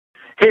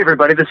Hey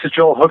everybody, this is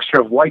Joel Hoekstra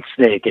of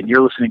Whitesnake, and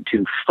you're listening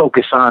to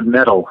Focus on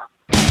Metal.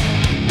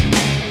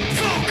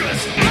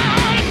 Focus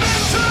on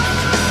Metal!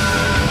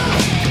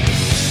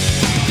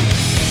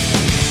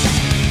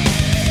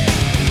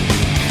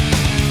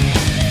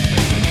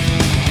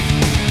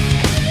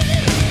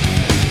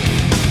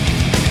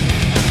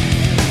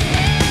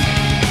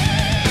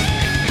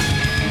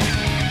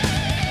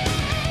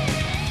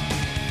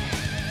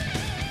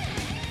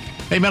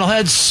 Hey,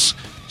 Metalheads.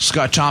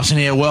 Scott Thompson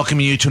here,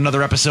 welcoming you to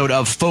another episode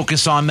of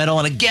Focus on Metal.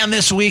 And again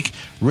this week,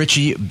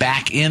 Richie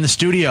back in the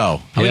studio.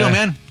 How you doing,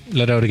 man?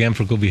 Let out again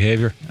for good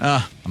behavior.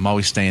 I'm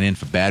always staying in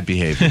for bad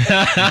behavior.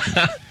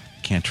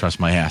 Can't trust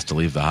my ass to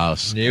leave the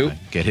house. Nope.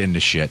 Get into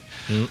shit.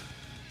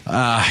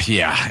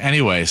 Yeah.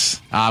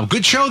 Anyways,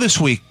 good show this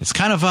week. It's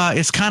kind of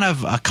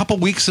a couple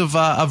weeks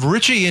of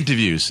Richie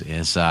interviews.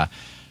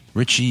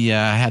 Richie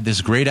had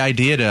this great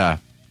idea to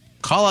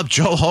call up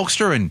Joel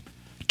Hoekstra and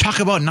talk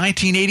about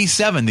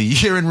 1987, the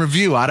year in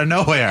review, out of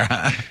nowhere.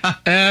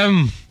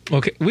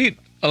 Okay,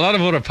 a lot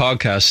of other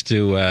podcasts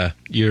do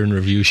year in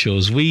review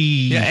shows.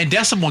 And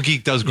Decimal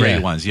Geek does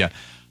great ones. Yeah,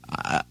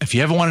 if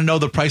you ever want to know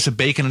the price of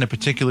bacon in a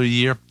particular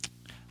year,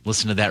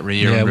 listen to that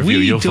year in review.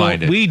 You'll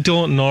find it. We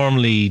don't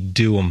normally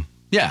do them.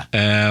 Yeah,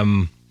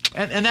 and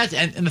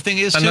the thing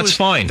is, and that's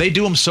fine. They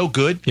do them so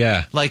good.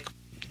 Yeah, like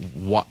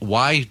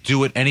why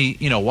do it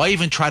why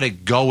even try to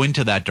go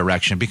into that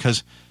direction,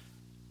 because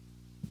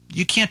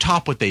you can't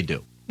top what they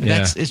do.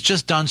 Yeah. It's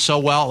just done so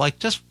well. Like,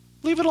 just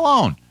leave it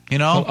alone,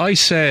 Well, I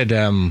said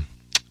when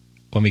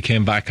we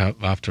came back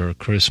after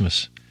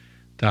Christmas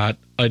that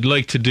I'd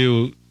like to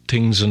do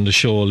things on the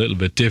show a little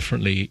bit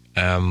differently.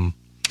 One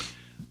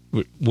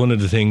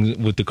of the things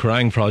with the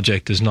Kerrang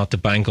project is not to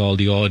bank all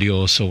the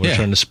audio, so we're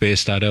trying to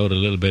space that out a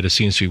little bit. It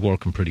seems to be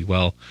working pretty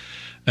well.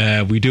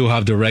 We do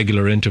have the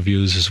regular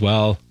interviews as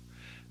well.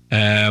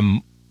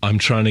 I'm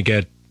trying to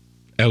get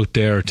out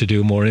there to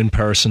do more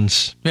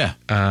in-persons,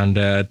 and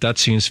that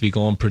seems to be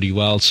going pretty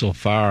well so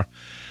far,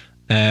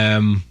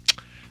 and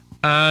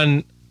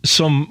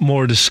some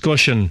more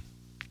discussion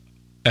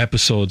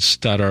episodes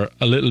that are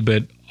a little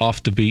bit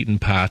off the beaten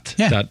path,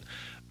 that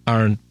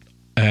aren't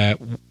are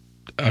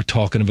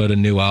talking about a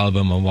new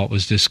album and what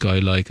was this guy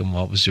like and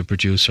what was your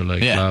producer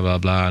like, blah blah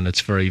blah, and it's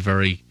very,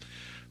 very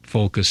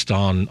focused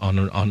on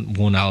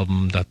one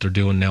album that they're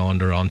doing now, and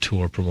they're on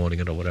tour promoting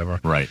it or whatever.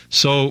 Right.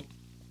 So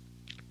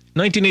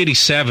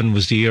 1987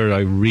 was the year I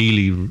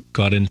really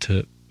got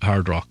into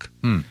hard rock.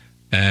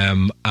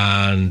 And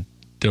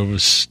there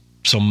was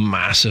some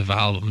massive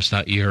albums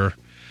that year.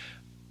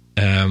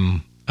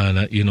 And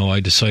I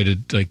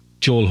decided, like,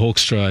 Joel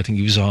Hoekstra, I think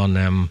he was on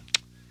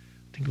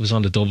it was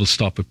on the Double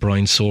Stop with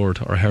Brian Sword,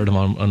 or I heard him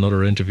on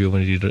another interview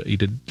when he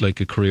did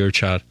like a career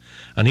chat,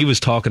 and he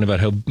was talking about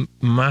how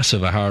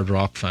massive a hard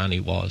rock fan he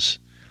was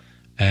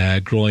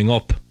growing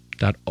up,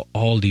 that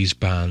all these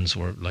bands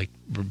were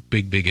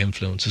big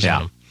influences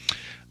on him.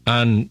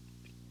 And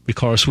of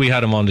course we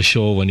had him on the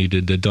show when he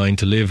did the Dying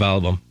to Live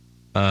album,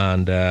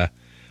 and I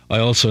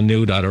also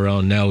knew that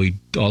around now he'd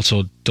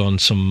also done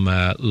some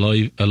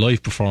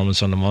live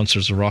performance on the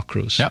Monsters of Rock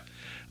cruise.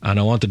 And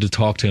I wanted to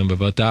talk to him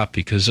about that,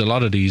 because a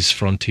lot of these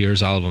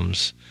Frontiers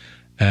albums,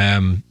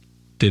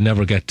 they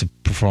never get to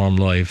perform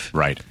live.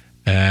 Right.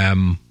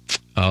 Some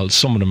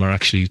of them are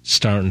actually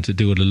starting to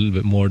do it a little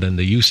bit more than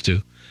they used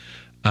to.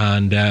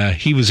 And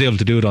he was able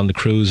to do it on the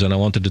cruise, and I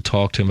wanted to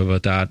talk to him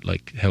about that,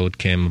 like how it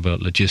came about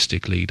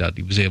logistically, that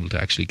he was able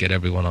to actually get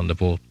everyone on the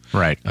boat,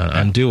 right,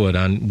 and do it.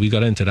 And we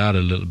got into that a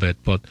little bit.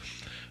 But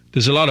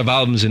there's a lot of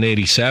albums in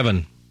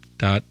 87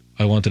 that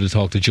I wanted to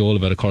talk to Joel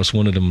about. Of course,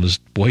 one of them was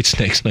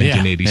Whitesnake's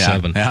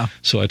 1987.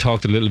 So I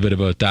talked a little bit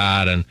about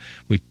that, and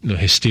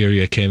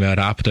Hysteria came out,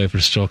 Appetite for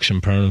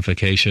Destruction,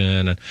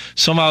 Pernification, and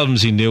some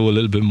albums he knew a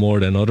little bit more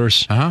than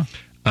others.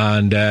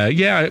 And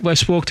I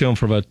spoke to him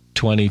for about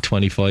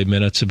 20-25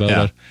 minutes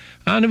about it,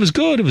 and it was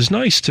good. It was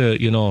nice to,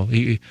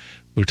 we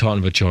were talking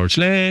about George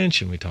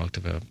Lynch, and we talked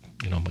about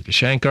Michael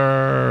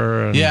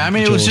Schenker. And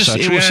it Joe was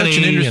such an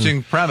interesting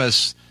and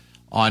premise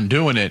on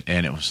doing it,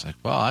 and it was like,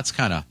 well, that's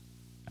kind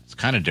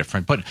of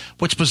different. But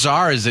what's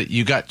bizarre is that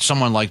you got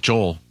someone like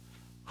Joel,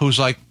 who's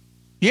like,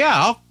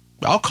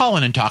 I'll call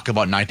in and talk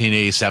about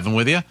 1987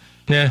 with you.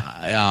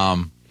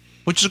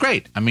 Which is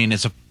great. I mean,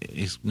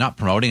 he's not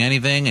promoting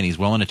anything, and he's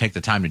willing to take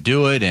the time to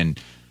do it. And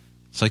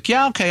it's like,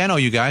 okay, I know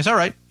you guys. All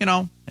right,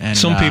 And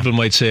some people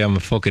might say I'm a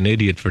fucking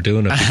idiot for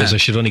doing it, because I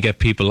should only get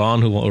people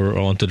on who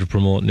wanted to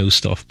promote new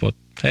stuff. But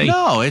hey,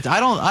 no, I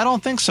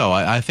don't think so.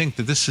 I think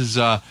that this is.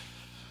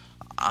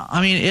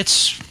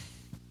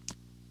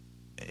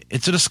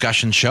 It's a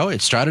discussion show.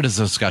 It started as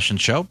a discussion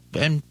show,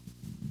 and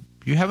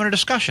you're having a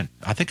discussion.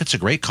 I think it's a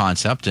great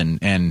concept, and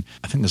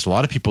I think there's a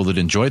lot of people that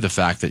enjoy the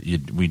fact that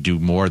we do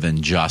more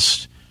than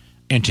just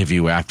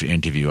interview after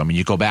interview. I mean,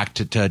 you go back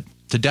to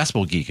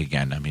Decibel Geek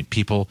again. I mean,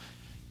 people,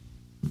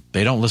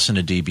 they don't listen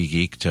to DB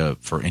Geek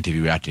for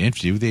interview after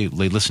interview. They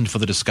listen for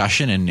the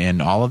discussion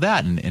and all of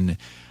that, and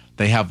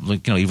they have,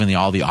 like, even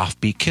all the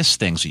offbeat Kiss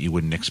things that you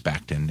wouldn't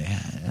expect, and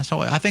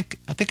so I think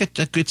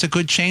it's a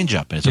good change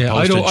up as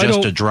opposed to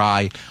just a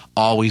dry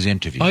always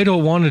interview. I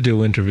don't want to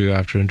do interview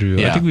after interview.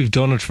 Yeah. I think we've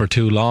done it for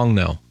too long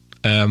now.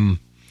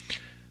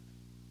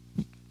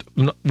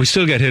 We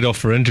still get hit up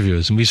for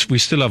interviews, and we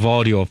still have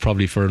audio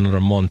probably for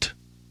another month.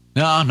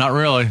 No, not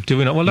really. Do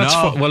we not? Well, that's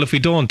No. well. If we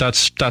don't,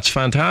 that's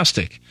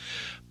fantastic.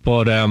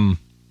 But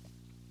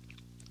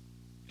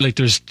like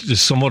there's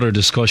some other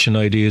discussion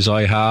ideas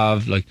I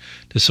have. Like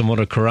there's some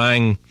other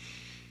Kerrang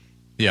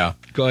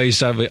guys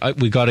that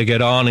we got to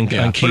get on and keep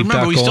but remember,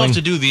 that we going. still have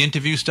to do the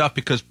interview stuff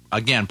because,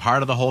 again,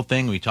 part of the whole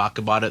thing, we talked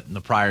about it in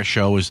the prior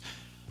show, is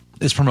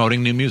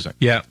promoting new music.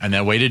 Yeah. And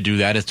the way to do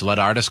that is to let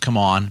artists come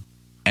on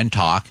and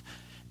talk.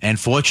 And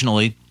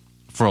fortunately,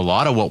 for a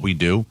lot of what we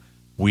do,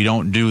 we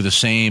don't do the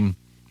same,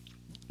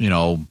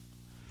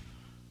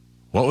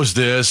 what was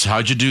this?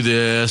 How'd you do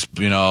this?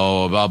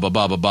 Blah, blah,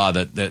 blah, blah, blah,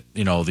 that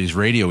these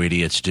radio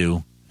idiots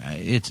do.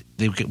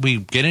 We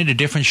get into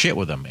different shit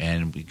with them,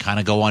 and we kind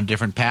of go on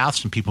different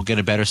paths, and people get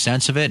a better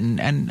sense of it,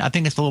 and I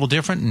think it's a little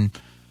different. And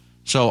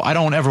so I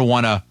don't ever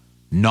want to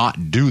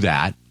not do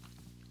that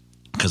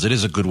because it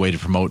is a good way to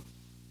promote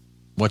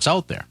what's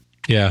out there.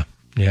 Yeah,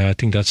 I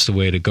think that's the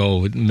way to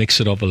go.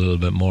 Mix it up a little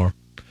bit more.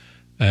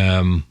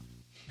 The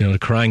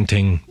Kerrang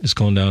thing is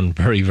going down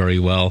very, very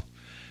well.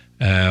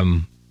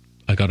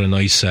 I got a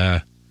nice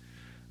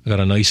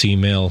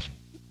email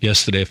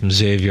yesterday from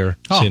Xavier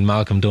saying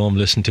Malcolm Dome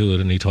listened to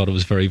it and he thought it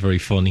was very, very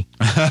funny.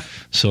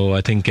 So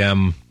I think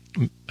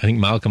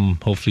Malcolm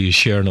hopefully is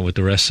sharing it with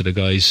the rest of the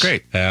guys.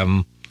 Great.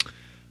 I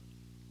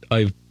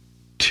have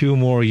 2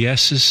 more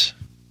yeses.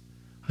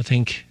 I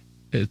think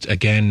it's a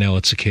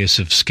case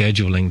of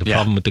scheduling. The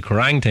problem with the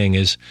Kerrang thing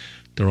is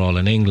they're all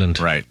in England.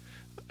 Right.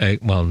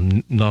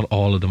 Not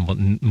all of them, but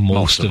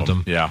most of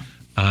them. Yeah.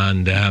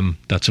 And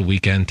that's a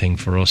weekend thing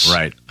for us.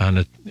 Right.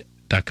 And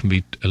that can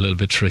be a little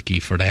bit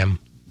tricky for them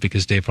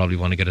because they probably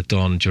want to get it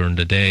done during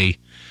the day,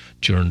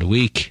 during the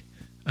week,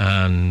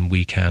 and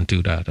we can't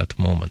do that at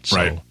the moment. So,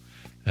 right.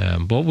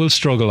 But we'll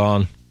struggle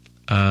on.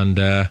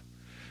 And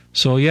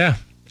so, yeah,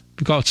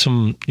 we got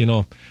some,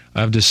 I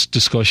have this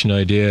discussion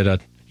idea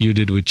that you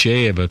did with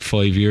Jay about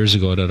 5 years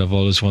ago that I've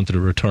always wanted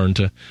to return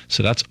to.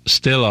 So that's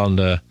still on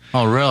the...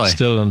 Oh, really?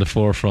 Still on the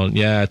forefront.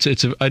 Yeah,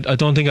 I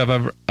don't think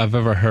I've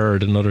ever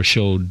heard another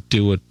show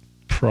do it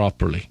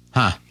properly.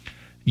 Huh.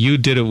 You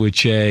did it with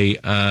Jay,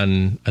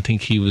 and I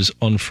think he was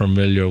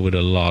unfamiliar with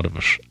a lot of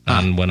it.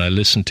 And when I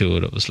listened to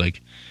it, it was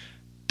like,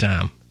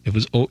 damn, it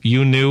was.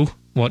 You knew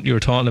what you were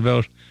talking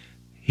about.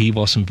 He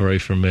wasn't very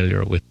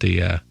familiar with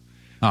the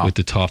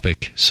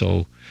topic.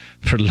 So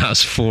for the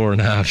last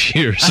 4.5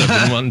 years, I've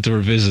been wanting to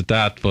revisit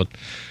that. But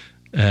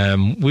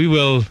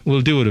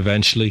we'll do it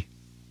eventually.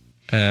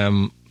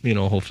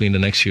 Hopefully in the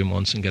next few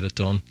months and get it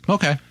done.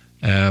 Okay.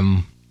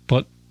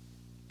 But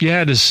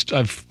yeah,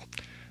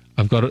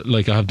 I've got it.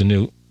 Like I have the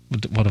new.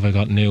 What have I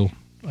got new?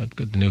 I've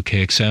got the new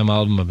KXM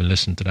album. I've been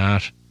listening to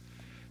that.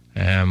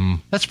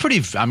 That's pretty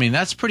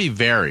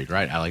varied,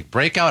 right? I like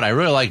Breakout. I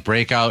really like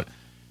Breakout.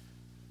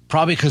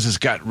 Probably because it's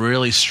got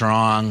really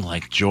strong,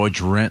 like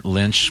George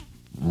Lynch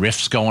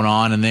riffs going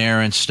on in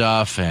there and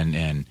stuff,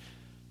 and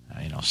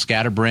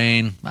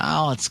Scatterbrain.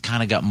 Well, it's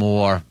kind of got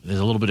more. There's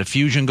a little bit of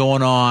fusion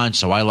going on,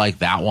 so I like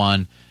that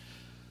one.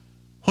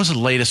 What's the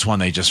latest one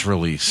they just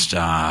released?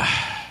 I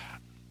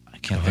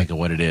can't think of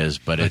what it is,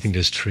 but I think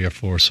there's 3 or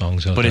 4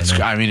 songs out but there.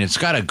 But now. it's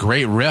got a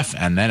great riff,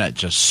 and then it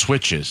just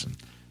switches, and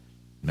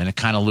then it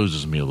kind of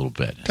loses me a little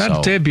bit.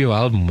 That debut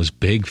album was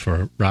big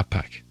for Rat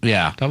Pack.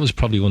 Yeah, that was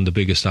probably one of the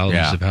biggest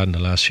albums they've had in the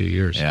last few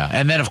years. Yeah,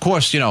 and then of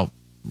course we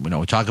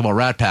talk about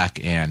Rat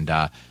Pack, and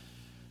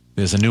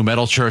there's a new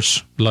Metal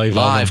Church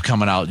live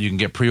coming out. You can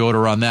get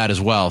pre-order on that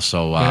as well.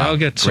 So I'll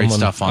get great someone.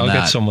 Stuff on I'll that.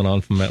 get someone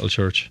on from Metal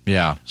Church.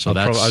 Yeah, so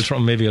I'll try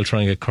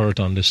and get Kurt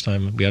on this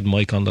time. We had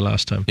Mike on the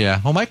last time. Yeah,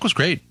 well, Mike was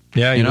great.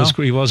 Yeah,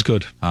 he was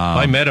good.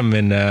 I met him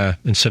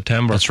in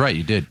September. That's right,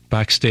 you did.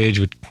 Backstage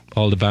with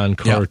all the band,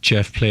 Kurt,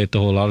 Jeff played the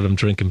whole lot of them,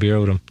 drinking beer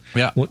with him.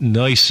 Yeah.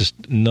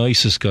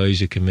 Nicest guys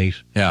you can meet.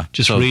 Yeah.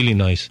 Just really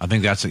nice. I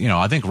think I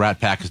think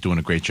Rat Pack is doing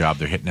a great job.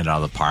 They're hitting it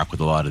out of the park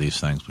with a lot of these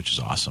things, which is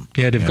awesome.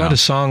 Yeah, they've got a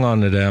song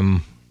on it, I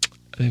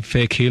think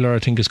Fake Healer, I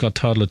think it's got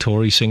Todd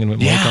LaTorre singing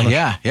with Mike on it.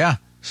 Yeah.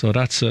 So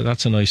that's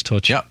a nice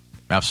touch. Yep,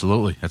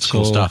 absolutely. That's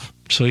cool stuff.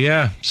 So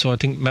I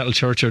think Metal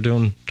Church they're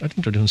doing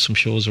some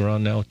shows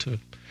around now to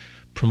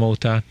promote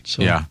that.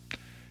 So yeah,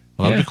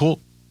 well, that'd be cool.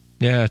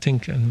 Yeah, I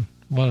think. And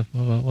what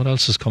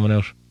else is coming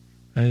out?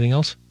 Anything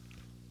else?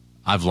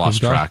 I've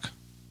lost track.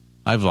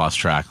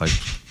 Like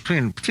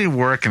between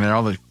work and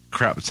all the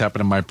crap that's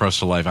happened in my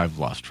personal life, I've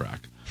lost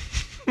track.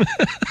 I'm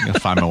gonna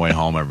find my way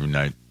home every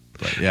night.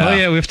 But yeah. Oh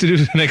yeah, we have to do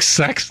the next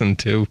Saxon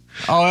too.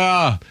 Oh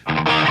yeah.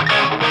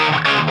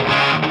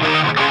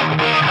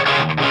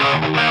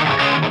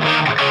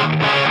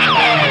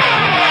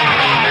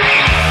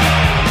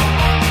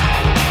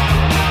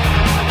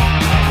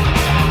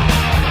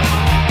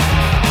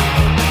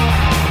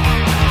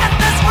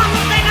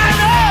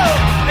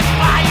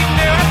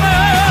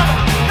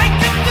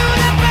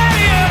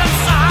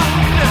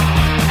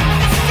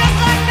 Just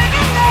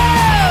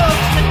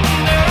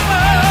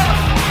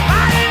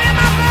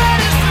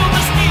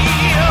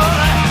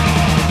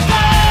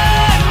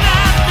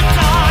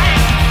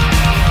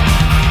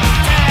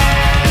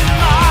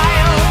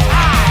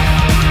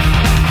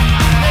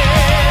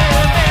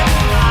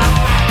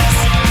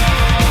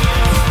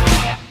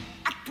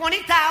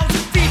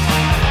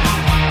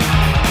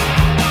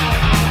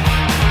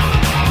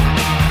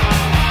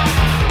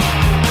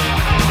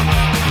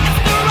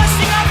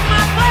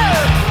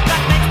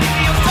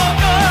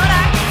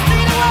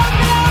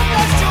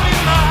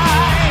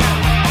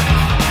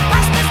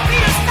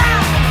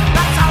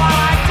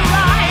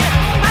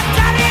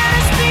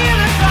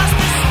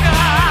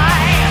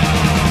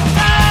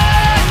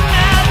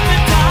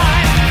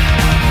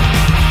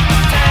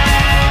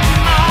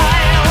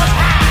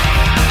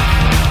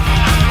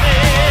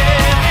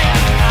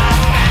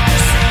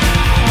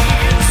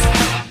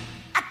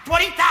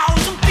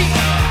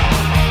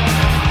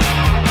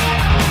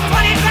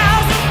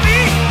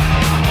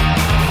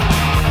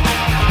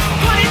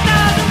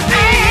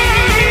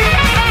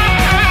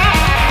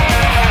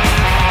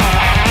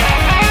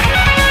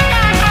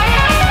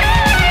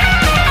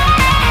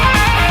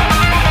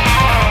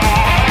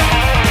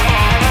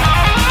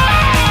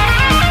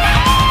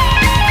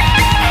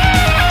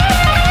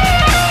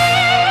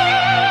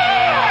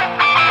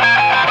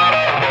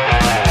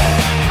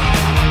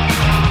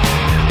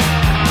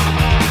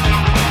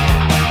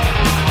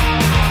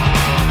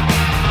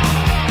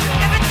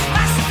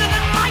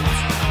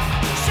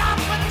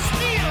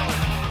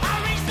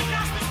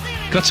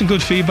Got some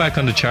good feedback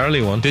on the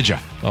Charlie one. Did you?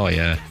 Oh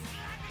yeah,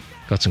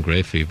 got some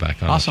great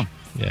feedback on Awesome.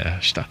 it. Yeah,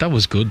 that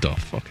was good though.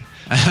 Fucking.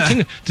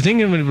 The thing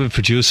with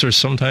producers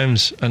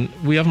sometimes, and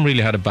we haven't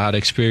really had a bad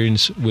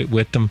experience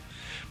with them,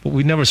 but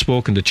we've never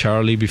spoken to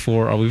Charlie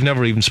before, or we've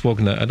never even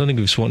spoken to, I don't think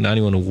we've spoken to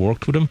anyone who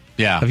worked with him.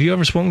 Yeah. Have you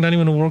ever spoken to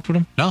anyone who worked with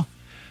him? No.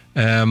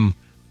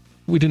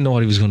 We didn't know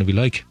what he was going to be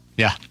like.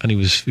 Yeah. And he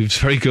was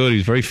very good. He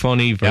was very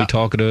funny, very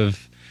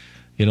talkative.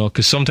 You know,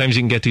 because sometimes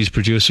you can get these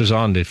producers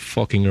on, they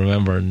fucking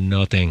remember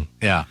nothing.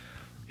 Yeah.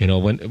 You know,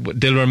 when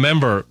they'll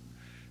remember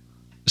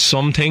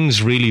some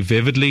things really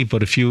vividly,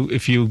 but if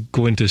you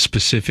go into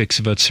specifics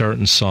about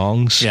certain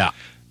songs,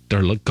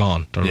 they're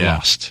gone. They're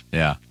lost.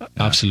 Yeah.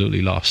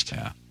 Absolutely lost.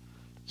 Yeah.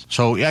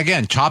 So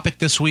again, topic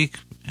this week.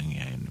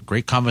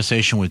 Great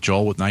conversation with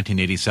Joel with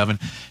 1987.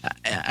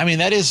 I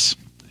mean, it's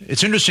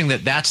interesting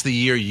that's the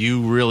year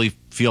you really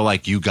feel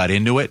like you got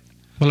into it.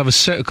 Well, I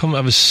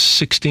was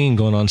 16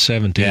 going on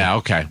 17. Yeah,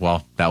 okay.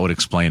 Well, that would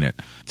explain it.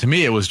 To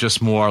me, it was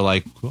just more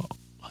like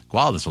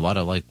wow, there's a lot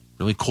of like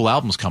really cool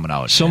albums coming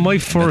out. So and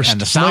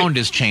the sound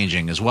is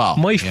changing as well.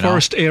 My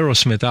first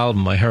Aerosmith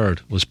album I heard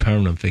was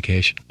Permanent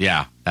Vacation.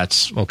 Yeah,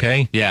 that's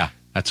okay. Yeah,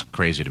 that's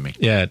crazy to me.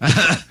 Yeah,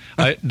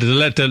 I'd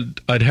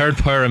heard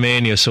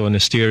Pyromania, so when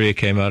Hysteria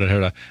came out, I'd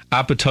heard that.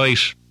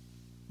 Appetite,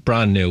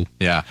 brand new.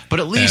 Yeah, but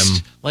at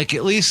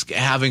least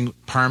having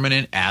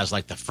Permanent as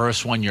like the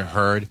first one you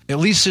heard, at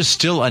least there's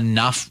still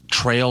enough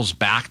trails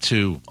back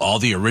to all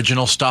the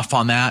original stuff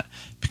on that,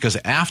 because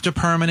after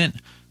Permanent,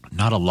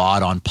 not a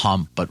lot on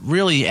Pump, but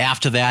really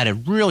after that, it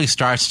really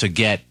starts to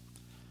get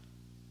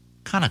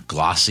kind of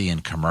glossy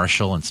and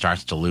commercial and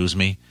starts to lose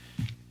me.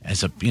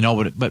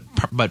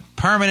 But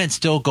Permanent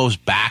still goes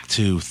back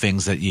to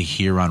things that you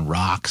hear on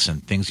Rocks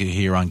and things you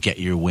hear on Get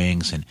Your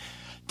Wings, and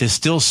there's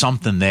still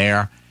something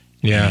there.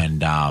 Yeah.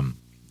 And I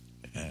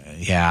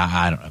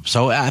don't know.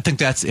 So I think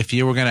that's, if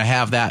you were going to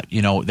have that,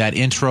 that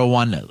intro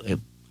one, I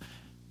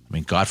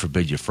mean, God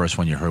forbid your first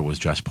one you heard was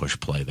Just Push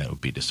Play. That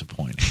would be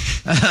disappointing.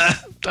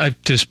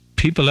 There's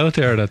people out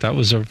there that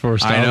was their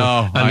first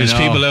album. I know. There's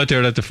people out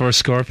there that the first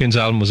Scorpions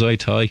album was I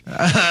Tie.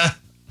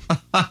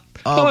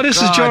 This God.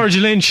 is George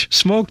Lynch.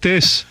 Smoke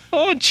this.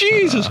 Oh,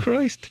 Jesus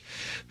Christ.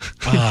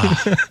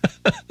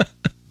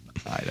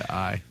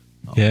 I.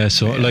 Yeah,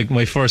 so like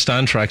my first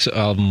Anthrax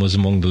album was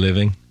Among the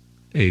Living,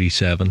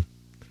 87.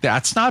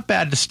 That's not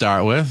bad to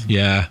start with.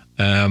 Yeah.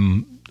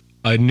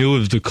 I knew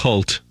of the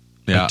Cult.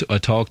 Yeah. I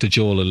talked to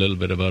Joel a little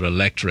bit about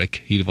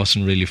Electric. He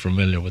wasn't really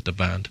familiar with the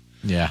band.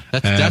 Yeah. We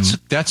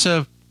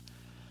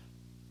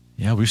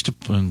used to,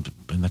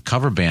 in the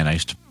cover band, I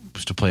used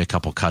to play a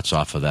couple cuts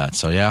off of that.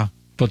 So yeah.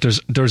 But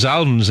there's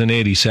albums in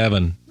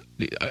 87.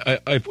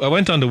 I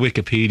went on to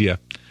Wikipedia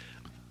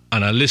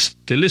and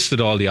they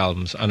listed all the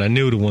albums, and I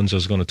knew the ones I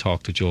was going to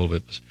talk to Joel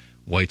about was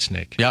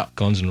Whitesnake,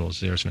 Guns N'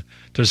 Roses, Aerosmith.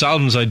 There's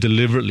albums I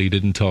deliberately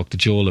didn't talk to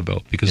Joel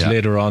about because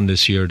later on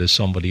this year there's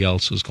somebody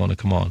else who's going to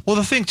come on. Well,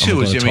 the thing too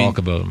is, talk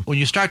about him. When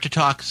you start to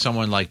talk to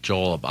someone like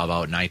Joel about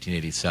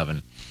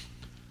 1987,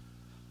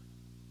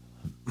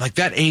 like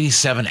that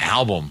 87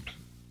 album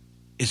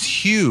is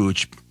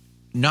huge,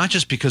 not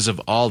just because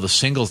of all the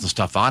singles and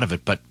stuff out of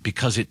it, but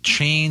because it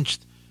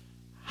changed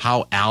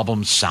how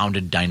albums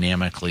sounded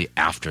dynamically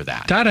after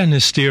that. That and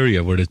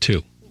Hysteria were the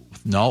two.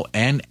 No,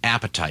 and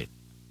Appetite.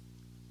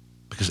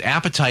 Because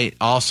Appetite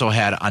also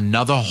had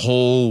another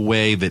whole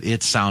way that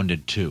it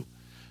sounded too.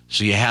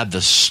 So you had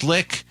the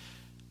slick,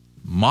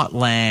 Mutt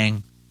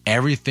Lange,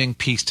 everything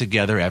pieced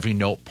together, every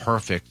note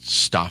perfect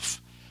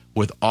stuff,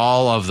 with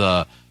all of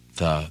the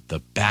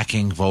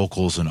backing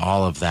vocals and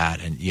all of that,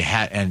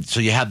 so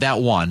you had that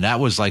one. That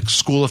was like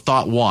School of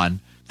Thought 1,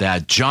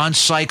 that John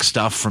Sykes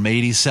stuff from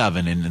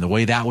 87 and the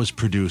way that was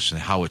produced and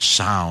how it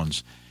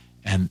sounds,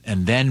 and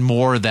then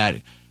more of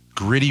that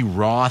gritty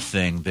raw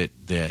thing that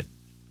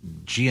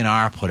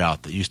GNR put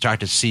out that you start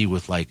to see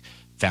with like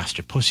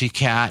Faster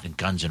Pussycat and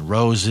Guns N'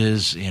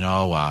 Roses,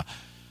 I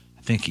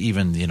think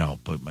even,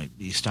 but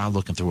you start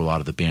looking through a lot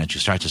of the bands, you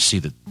start to see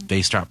that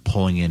they start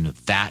pulling in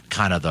that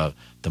kind of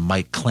the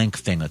Mike Klink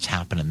thing that's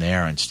happening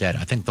there instead.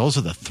 I think those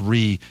are the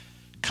three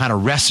kind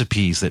of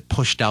recipes that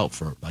pushed out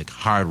for like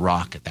hard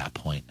rock at that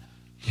point.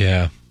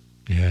 Yeah,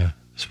 I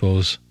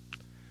suppose.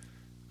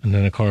 And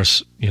then of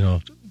course,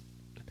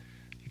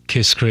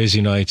 Kiss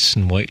Crazy Nights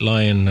and White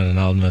Lion and an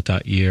album at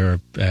that year,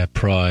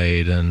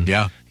 Pride, and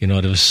there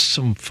was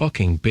some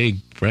fucking big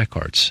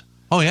records.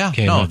 Oh yeah,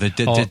 they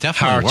definitely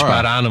Hearts, were.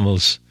 Bad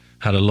Animals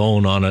had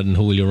Alone on it, and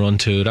Who Will You Run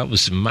To? That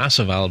was a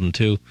massive album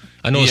too.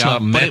 I know it's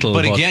not metal,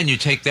 but again, you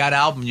take that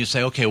album, you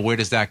say, okay, where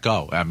does that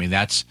go? I mean,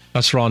 that's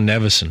Ron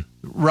Nevison,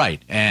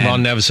 right? And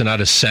Ron Nevison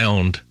had a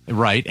sound,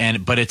 right?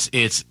 But it's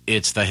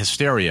the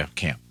Hysteria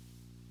camp.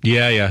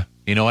 Yeah.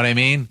 You know what I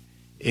mean?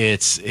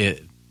 It's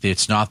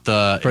not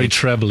the very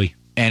trebly,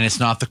 and it's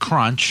not the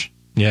crunch.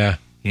 Yeah.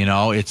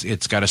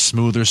 It's got a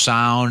smoother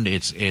sound.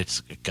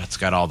 It's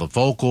got all the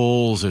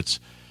vocals.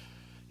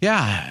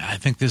 I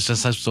think this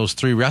just has those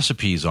three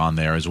recipes on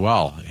there as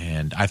well.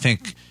 And I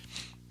think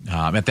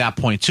at that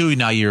point too,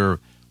 now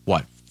you're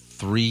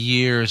 4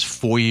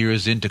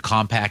 years into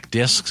compact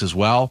discs as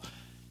well,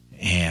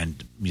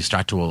 and you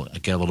start to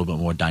get a little bit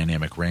more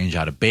dynamic range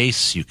out of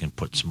bass. You can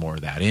put some more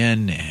of that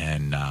in,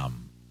 and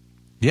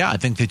I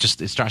think it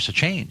starts to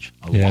change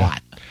a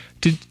lot.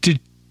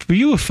 Were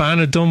you a fan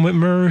of Done with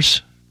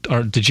Mirrors,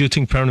 or did you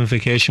think Permanent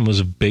Vacation was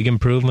a big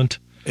improvement?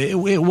 It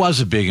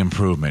was a big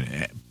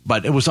improvement,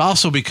 but it was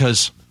also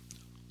because,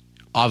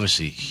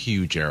 obviously,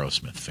 huge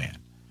Aerosmith fan.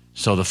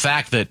 So the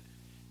fact that,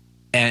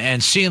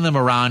 and seeing them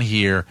around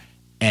here,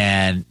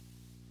 and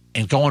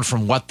going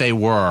from what they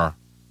were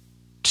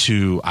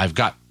to I've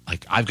got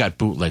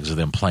bootlegs of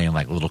them playing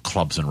like little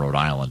clubs in Rhode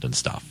Island and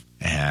stuff,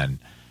 and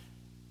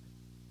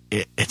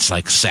it's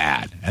like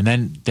sad, and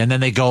then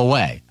they go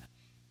away,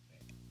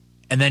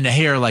 and then to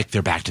hear like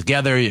they're back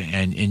together,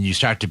 and you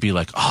start to be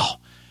like, oh,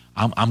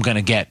 I'm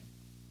gonna get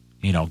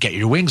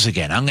your wings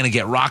again. I'm gonna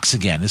get rocks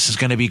again. This is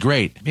gonna be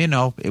great.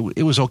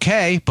 It was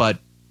okay, but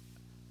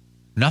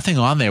nothing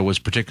on there was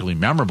particularly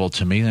memorable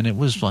to me, and it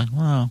was like,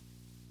 well,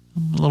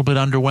 I'm a little bit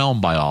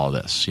underwhelmed by all of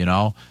this,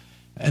 and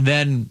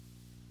then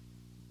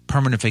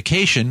Permanent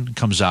Vacation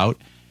comes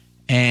out,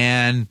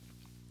 and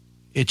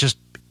it just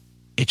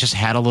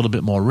had a little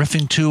bit more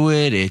riffing to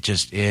it. It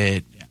just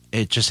had.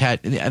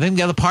 I think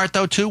the other part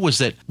though too was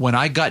that when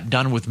I got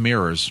Done with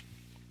Mirrors,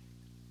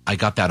 I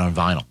got that on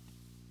vinyl,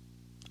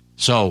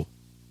 so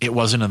it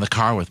wasn't in the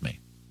car with me.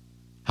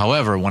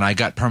 However, when I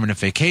got Permanent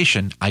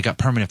Vacation, I got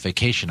Permanent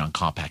Vacation on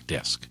compact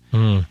disc,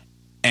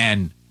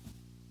 and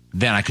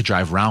then I could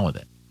drive around with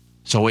it.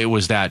 So it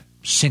was that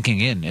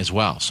sinking in as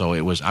well. So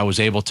I was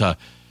able to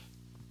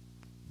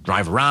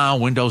drive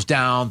around, windows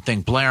down,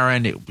 thing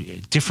blaring.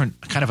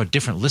 Kind of a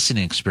different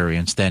listening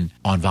experience than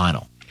on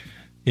vinyl.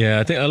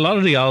 Yeah, I think a lot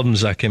of the albums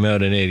that came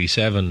out in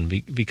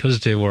 '87, because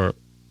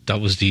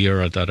that was the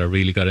era that I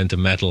really got into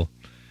metal.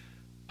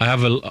 I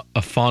have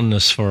a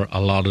fondness for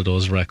a lot of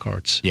those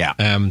records. Yeah.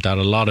 That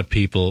a lot of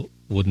people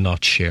would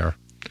not share.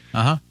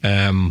 I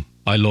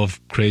love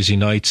Crazy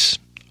Nights.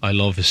 I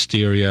love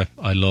Hysteria.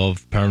 I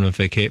love Permanent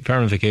Vacation.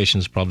 Permanent Vacation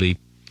is probably,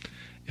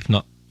 if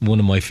not one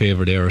of my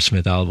favorite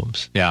Aerosmith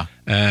albums. Yeah.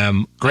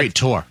 Great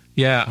tour.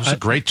 Yeah. It was a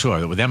great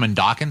tour with them and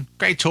Dokken.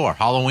 Great tour.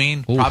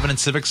 Halloween,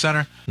 Providence Civic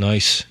Center.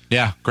 Nice.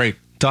 Yeah, great.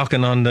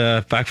 Dokken on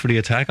the Back for the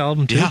Attack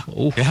album too? Yeah.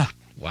 Oh, yeah.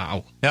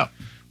 Wow. Yeah.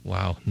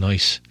 Wow,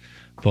 nice.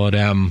 But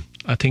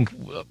I think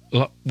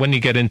when you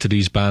get into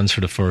these bands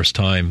for the first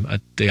time,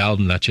 the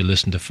album that you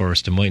listen to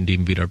first, it mightn't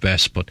even be their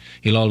best, but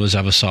you'll always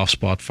have a soft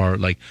spot for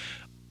it. Like,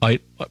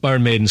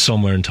 Iron Maiden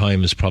Somewhere in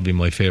Time is probably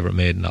my favourite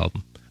Maiden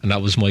album. And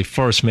that was my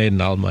first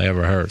Maiden album I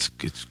ever heard.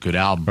 It's a good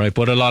album. Right,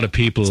 but a lot of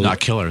people... It's not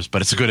Killers,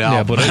 but it's a good album.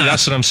 Yeah, but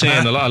that's what I'm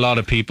saying. A lot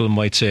of people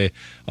might say,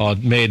 oh,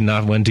 Maiden,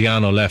 when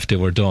Di'Anno left, they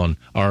were done.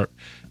 Or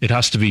it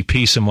has to be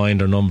Peace of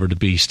Mind or Number the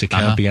Beast. It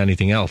can't be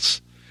anything else.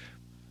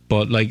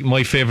 But like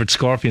my favourite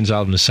Scorpions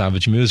album is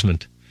Savage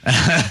Amusement.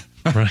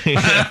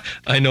 Right?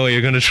 I know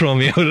you're going to throw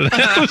me out of the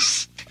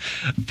house.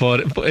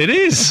 But it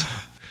is.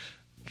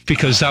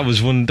 Because that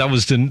was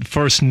the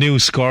first new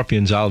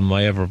Scorpions album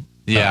I ever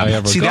See,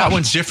 got. That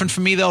one's different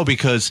for me, though,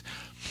 because...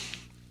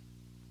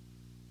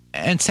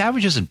 And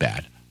Savage isn't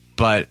bad,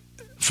 but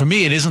for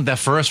me, it isn't that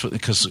first,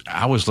 because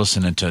I was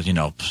listening to,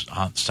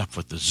 stuff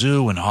with the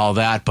Zoo and all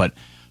that, but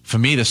for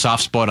me, the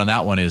soft spot on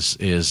that one is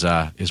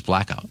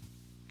Blackout.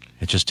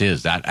 It just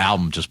is. That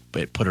album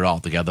it put it all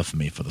together for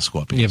me for the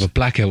Scorpions. Yeah, but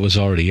Blackout was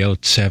already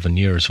out 7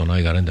 years when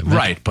I got into metal.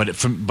 Right,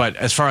 but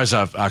as far as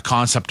a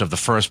concept of the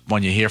first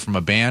one you hear from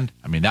a band,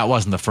 I mean, that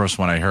wasn't the first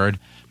one I heard,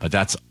 but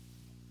that's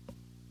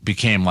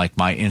became like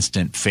my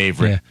instant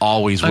favorite. Yeah.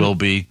 Always will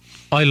be.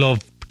 I love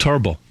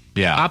Turbo.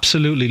 Yeah.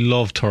 Absolutely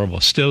love Turbo.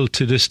 Still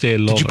to this day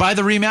love it. Did you buy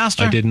the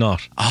remaster? I did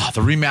not. Oh,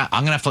 the remaster.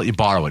 I'm going to have to let you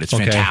borrow it. It's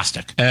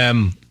fantastic.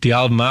 The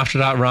album after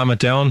that, Ram It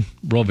Down,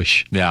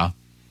 rubbish. Yeah.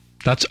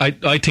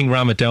 I think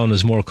Ram It Down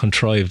is more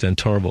contrived than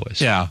Turbo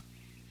is. Yeah.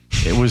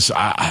 It was...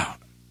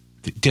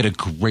 did a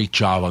great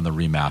job on the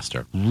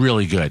remaster.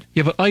 Really good.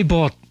 Yeah, but I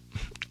bought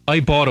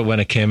it when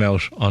it came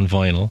out on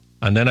vinyl,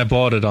 and then I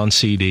bought it on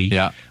CD.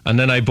 Yeah. And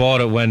then I bought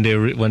it when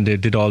they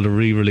did all the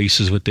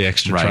re-releases with the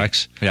extra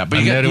tracks. Yeah, but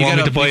and you want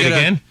me to buy it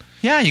again?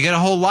 Yeah, you get a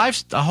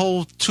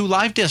whole 2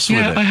 live discs with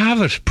it. Yeah, I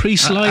have it.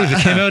 Priest Live. It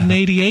came out in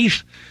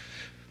 '88.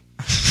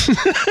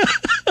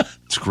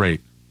 It's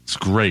great. It's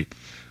great.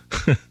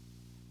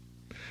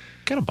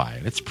 Gotta buy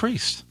it. It's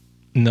Priest.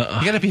 No,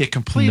 you gotta be a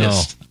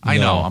completist. No, I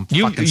know. I'm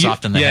fucking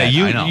soft in the head.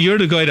 I know. You're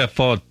the guy that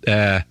bought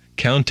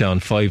Countdown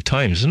 5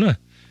 times, isn't it?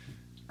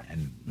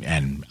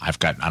 And I've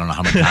got, I don't know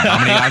how many.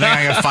 I think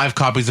I got 5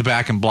 copies of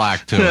Back in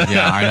Black too.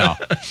 Yeah, I know.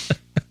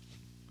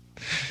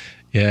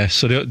 Yeah,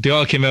 so they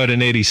all came out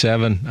in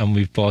 '87, and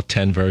we've bought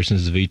 10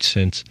 versions of each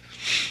since.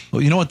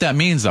 Well, you know what that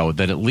means, though?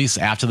 That at least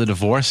after the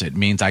divorce, it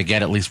means I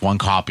get at least 1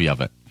 copy of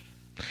it.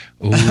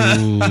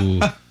 Ooh.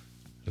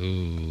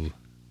 Ooh.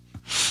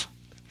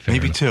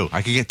 Maybe 2.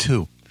 I could get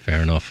 2.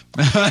 Fair enough.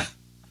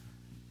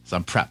 So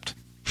I'm prepped.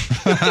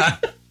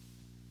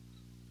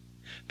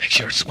 Make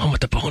sure it's the one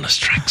with the bonus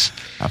tracks.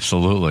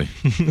 Absolutely.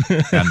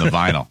 And the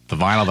vinyl. The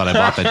vinyl that I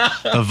bought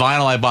the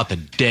vinyl I bought the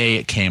day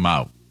it came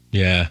out.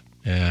 Yeah,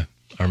 yeah.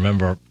 I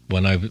remember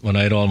when I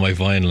had all my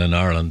vinyl in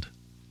Ireland,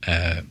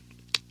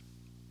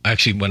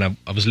 actually, when I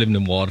was living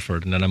in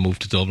Waterford, and then I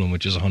moved to Dublin,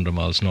 which is 100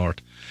 miles north,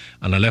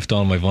 and I left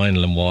all my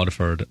vinyl in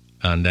Waterford,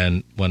 and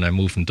then when I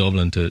moved from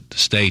Dublin to the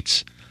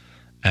States,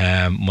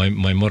 my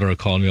mother had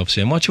called me up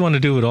saying, "What do you want to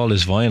do with all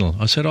this vinyl?"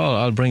 I said, "Oh,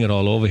 I'll bring it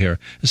all over here.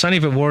 Is any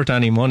of it worth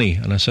any money?"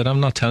 And I said, "I'm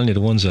not telling you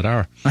the ones that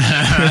are."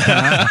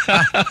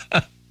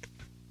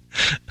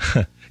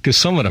 Because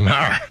some of them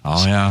are.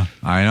 Oh, yeah.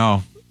 I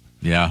know.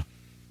 Yeah.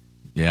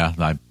 Yeah.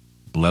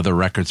 Leather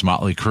Records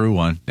Motley Crue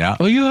one. Yeah.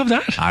 Oh, you have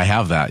that? I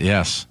have that,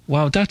 yes.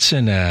 Wow, that's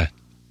in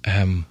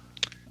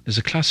there's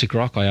a classic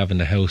rock I have in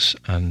the house,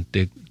 and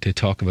they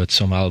talk about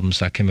some albums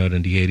that came out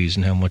in the 80s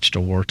and how much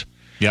they're worth.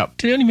 Yep.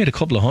 They only made a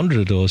couple of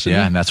hundred of those.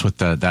 Yeah, and that's what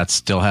that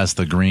still has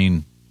the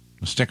green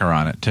sticker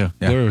on it, too.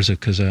 Yeah. Where is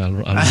it? Because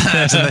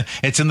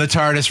it's in the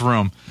TARDIS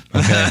room.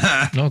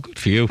 Okay. No, good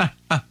for you.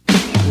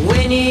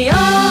 When you're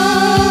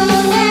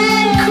young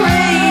and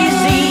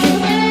crazy,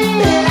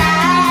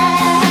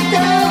 life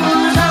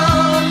goes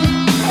on.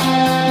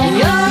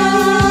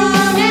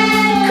 Young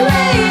and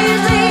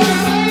crazy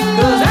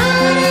goes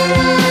on and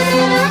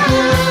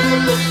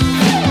on.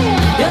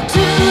 You're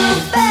too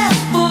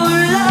fast for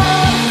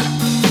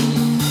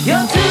love.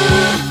 You're too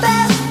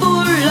fast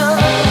for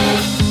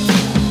love.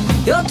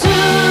 You're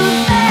too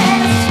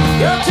fast.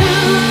 You're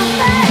too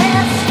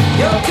fast.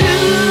 You're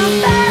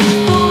too fast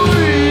for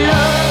love.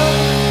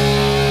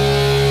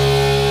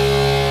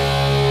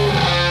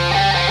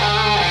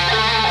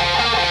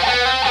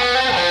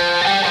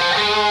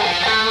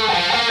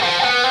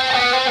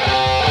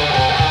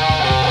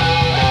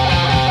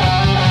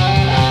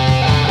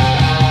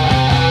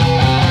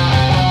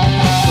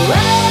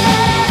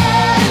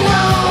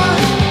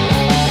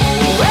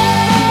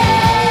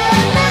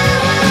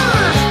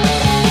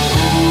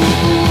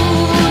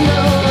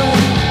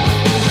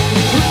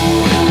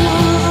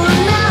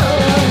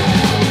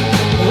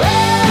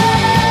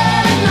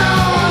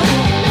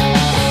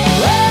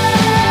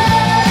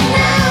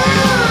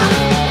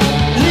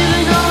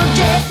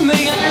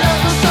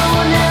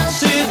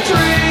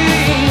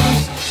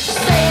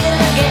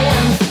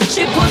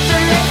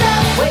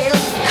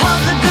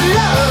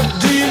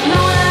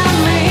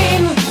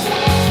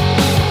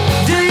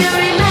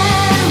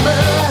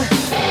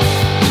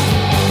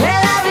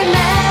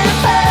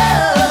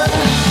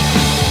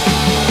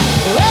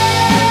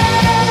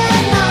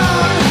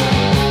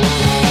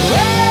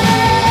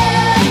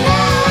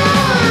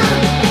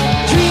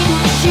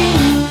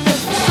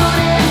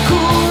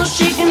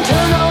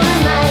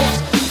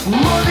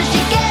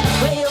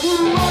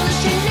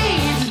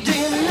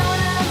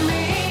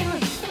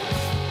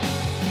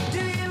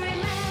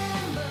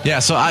 Yeah,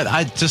 so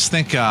I just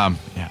think I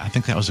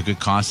think that was a good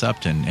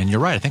concept, and you're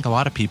right. I think a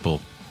lot of people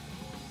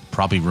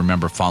probably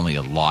remember fondly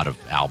a lot of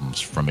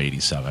albums from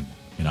 '87.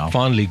 You know,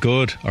 Fondly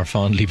good or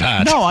fondly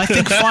bad? no, I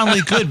think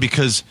fondly good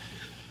because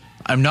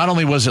not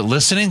only was it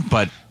listening,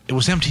 but it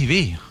was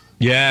MTV.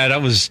 Yeah,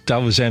 that was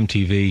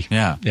MTV.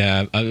 Yeah.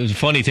 The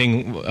funny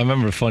thing, I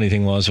remember the funny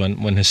thing was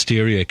when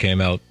Hysteria came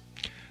out.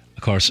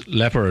 Of course,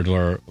 Leopard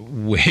were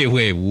way,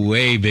 way,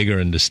 way bigger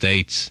in the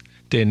States.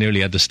 They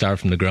nearly had to start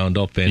from the ground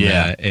up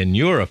in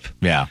Europe.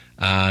 Yeah.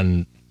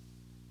 And,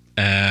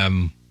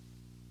 it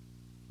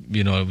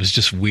was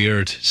just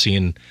weird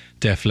seeing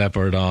Def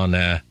Leppard on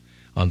the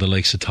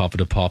likes of Top of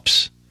the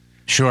Pops.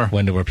 Sure.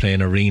 When they were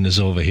playing arenas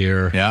over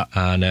here. Yeah.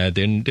 And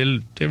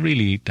they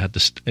really had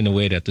to, in a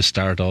way, they had to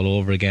start all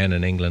over again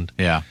in England.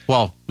 Yeah.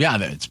 Well,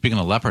 yeah, speaking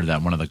of Leopard,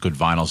 then one of the good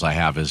vinyls I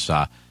have is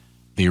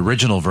the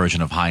original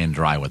version of High and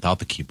Dry without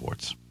the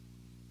keyboards.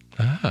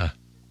 Ah.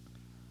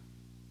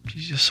 It's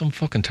just some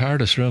fucking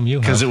TARDIS room you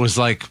have. Because it was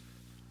like,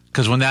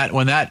 when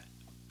that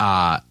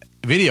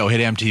video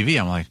hit MTV,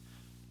 I'm like,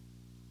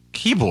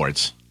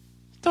 keyboards?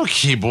 No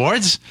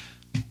keyboards.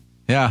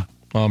 Yeah.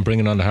 Oh, I'm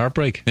bringing on the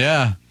Heartbreak.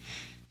 Yeah.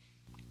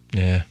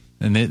 Yeah.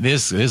 And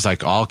there's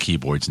like all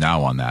keyboards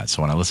now on that.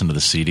 So when I listen to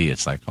the CD,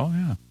 it's like, oh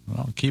yeah,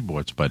 well,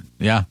 keyboards. But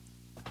yeah,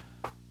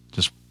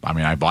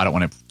 I bought it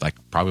when it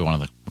probably one of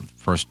the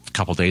first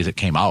couple days it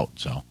came out.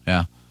 So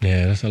yeah.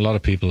 Yeah, there's a lot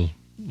of people.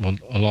 Well,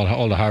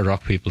 all the hard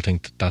rock people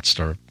think that's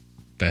their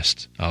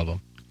best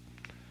album.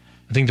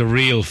 I think the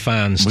real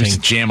fans we used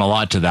think to jam a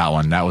lot to that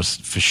one. That was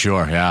for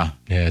sure. Yeah.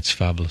 Yeah, it's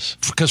fabulous.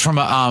 Because from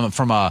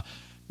a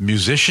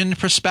musician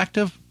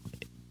perspective,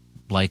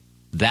 like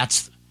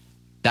that's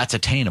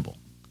attainable.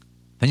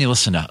 Then you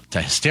listen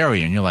to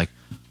Hysteria and you're like,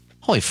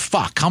 holy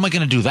fuck, how am I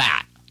going to do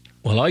that?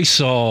 Well, I've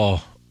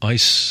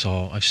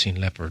seen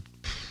Leopard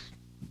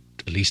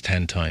at least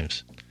 10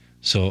 times.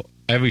 So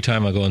every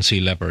time I go and see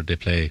Leopard, they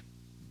play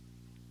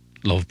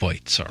Love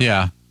Bites or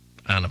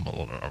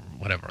Animal or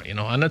whatever,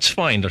 and it's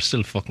fine. They're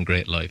still fucking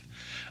great live.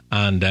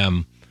 And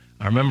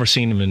I remember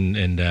seeing them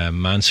in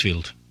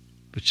Mansfield,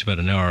 which is about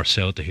an hour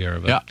south of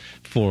here,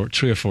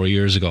 3 or 4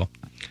 years ago.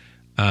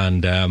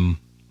 And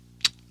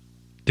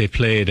they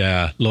played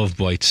Love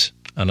Bites,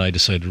 and I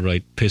decided to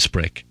write Piss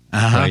Break.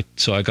 Uh-huh. Right?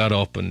 So I got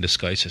up, and this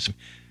guy says,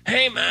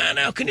 hey man,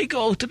 how can you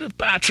go to the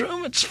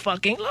bathroom? It's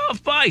fucking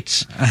Love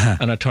Bites.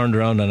 And I turned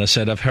around and I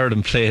said, I've heard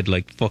him play it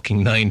like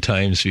fucking 9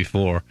 times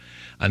before.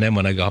 And then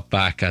when I got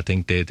back, I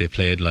think they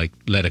played like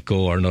Let It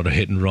Go or Another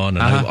Hit and Run,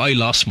 and I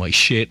lost my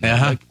shit. And I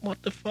was like,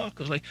 what the fuck? I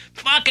was like,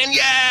 fucking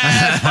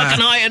yeah,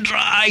 fucking High and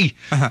Dry.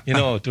 You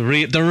know, the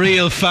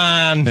real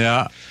fan.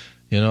 Yeah.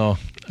 You know,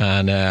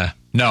 and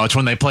No, it's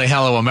when they play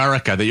Hello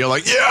America that you're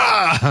like,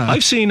 yeah.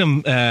 I've seen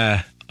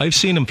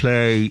him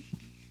play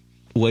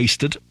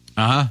Wasted.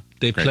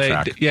 They Great play,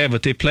 track. yeah,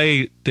 but they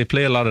play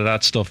a lot of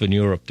that stuff in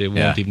Europe. They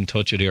won't even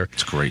touch it here.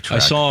 It's a great track. I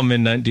saw him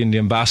in the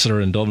Ambassador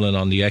in Dublin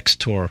on the X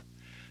tour,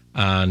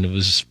 and it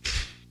was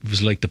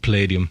like the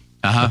Palladium.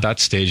 At that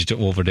stage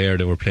over there,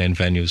 they were playing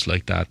venues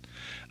like that,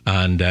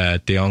 and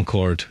they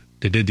encored.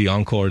 They did the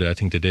encore. I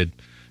think they did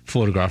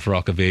Photograph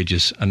Rock of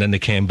Ages, and then they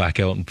came back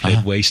out and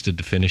played Wasted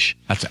to finish.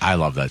 I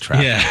love that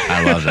track. Yeah.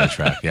 I love that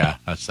track. Yeah,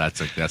 that's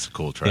a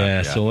cool track.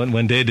 Yeah, so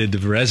when they did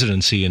the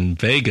residency in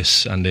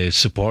Vegas and they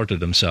supported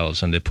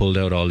themselves and they pulled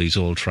out all these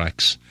old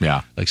tracks.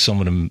 Yeah. Like some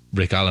of them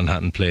Rick Allen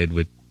hadn't played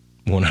with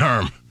one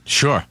arm.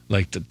 Sure.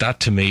 Like that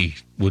to me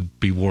would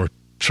be worth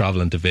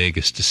traveling to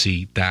Vegas to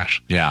see that.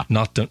 Yeah.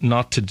 Not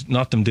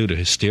them do the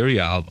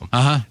Hysteria album.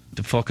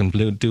 The fucking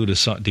do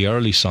the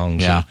early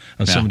songs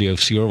and some of the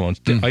obscure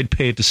ones. I'd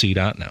pay to see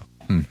that now.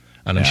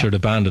 And I'm sure the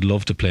band would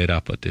love to play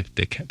that, but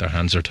they can't, their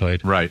hands are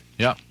tied. Right.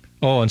 Yeah.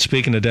 Oh, and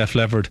speaking of Def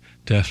Leppard,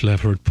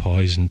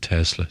 Poison,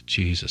 Tesla.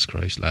 Jesus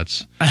Christ,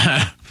 lads.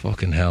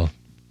 Fucking hell.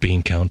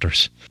 Bean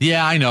counters.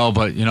 Yeah, I know,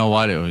 but you know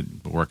what? It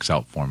works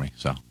out for me,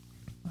 so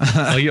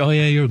Oh,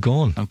 yeah, you're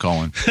going. I'm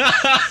going.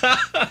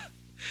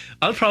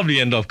 I'll probably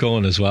end up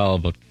going as well,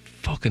 but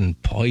fucking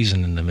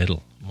Poison in the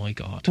middle. My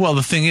God. Well,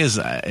 the thing is,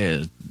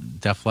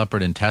 Def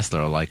Leppard and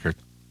Tesla are like her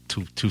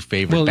two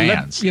favorite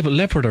bands. But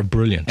Leppard are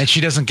brilliant. And she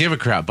doesn't give a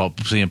crap about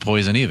seeing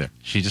Poison either.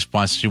 She just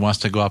wants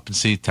to go up and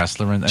see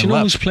Tesla and Do you know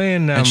Lep. who's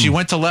playing? And she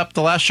went to Lep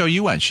the last show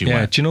you went. She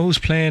went. Do you know who's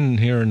playing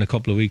here in a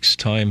couple of weeks'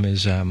 time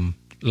is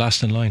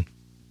Last in Line.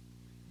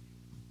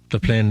 They're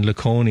playing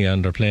Laconia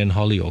and they're playing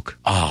Hollyoak.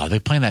 Oh, they're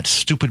playing that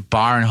stupid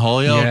bar in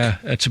Holyoke? Yeah,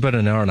 it's about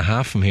an hour and a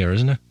half from here,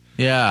 isn't it?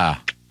 Yeah.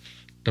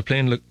 They're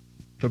playing in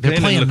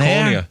playing Laconia.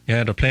 there?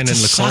 Yeah, they're playing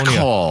It's in a Laconia.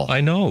 suckhole.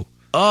 I know.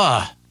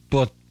 Ugh.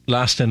 But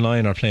Last in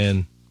Line are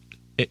playing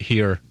it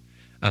here,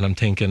 and I'm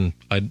thinking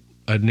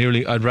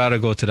I'd rather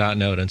go to that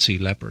now than see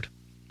Leopard.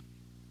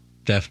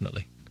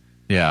 Definitely.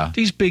 Yeah.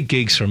 These big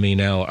gigs for me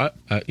now.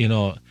 You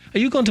know, are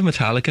you going to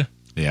Metallica?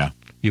 Yeah.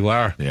 You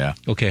are. Yeah.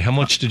 Okay. How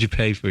much did you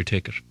pay for your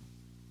ticket?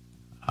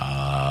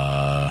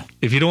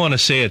 If you don't want to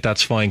say it,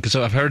 that's fine, because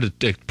I've heard that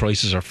the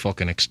prices are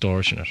fucking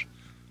extortionate.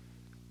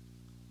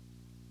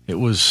 It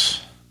was,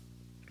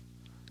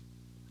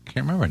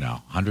 can't remember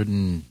now,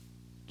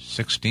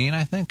 116,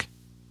 I think.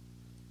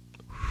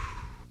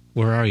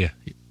 Where are you?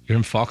 You're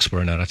in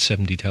Foxborough now. That's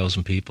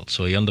 70,000 people.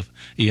 So are you on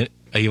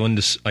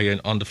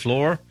the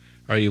floor?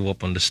 Are you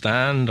up on the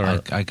stand?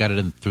 Or I got it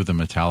in through the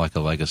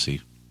Metallica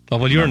Legacy. oh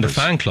well, you're in the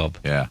numbers. fan club.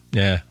 Yeah.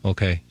 Yeah.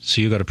 Okay.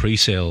 So you got a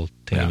pre-sale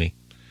thingy.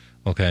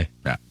 Okay.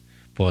 Yeah.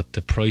 But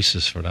the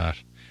prices for that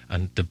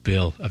and the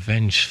bill,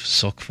 Avenged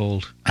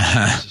Suckfold.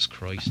 Jesus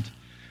Christ.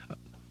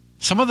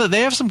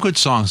 They have some good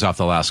songs off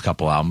the last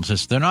couple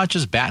albums. They're not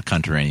just Bat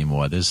Country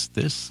anymore.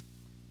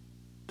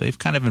 They've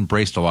kind of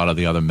embraced a lot of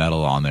the other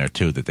metal on there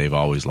too that they've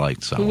always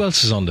liked. So Who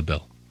else is on the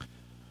bill?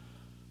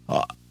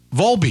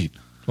 Volbeat.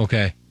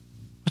 Okay.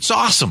 It's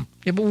awesome.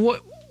 Yeah, but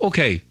what?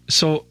 Okay,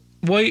 so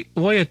why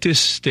at this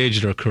stage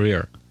of their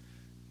career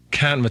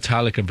can't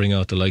Metallica bring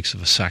out the likes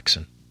of a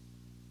Saxon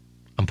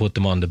and put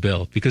them on the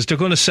bill? Because they're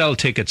going to sell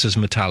tickets as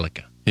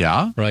Metallica,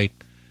 Yeah. right?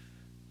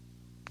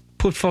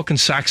 Put fucking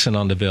Saxon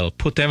on the bill.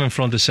 Put them in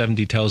front of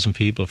 70,000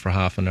 people for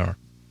half an hour.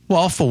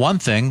 Well, for one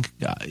thing,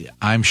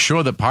 I'm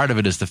sure that part of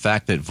it is the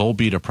fact that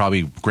Volbeat are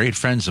probably great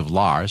friends of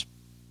Lars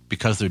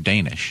because they're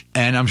Danish.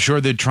 And I'm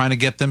sure they're trying to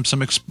get them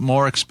some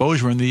more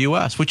exposure in the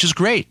U.S., which is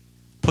great.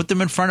 Put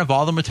them in front of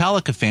all the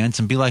Metallica fans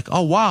and be like,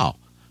 oh, wow,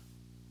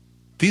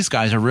 these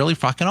guys are really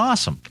fucking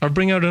awesome. Or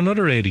bring out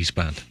another 80s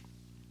band.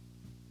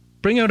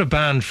 Bring out a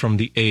band from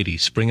the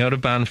 80s. Bring out a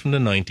band from the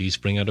 90s.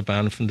 Bring out a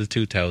band from the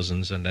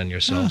 2000s, and then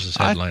yourselves as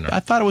headliner. I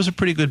thought it was a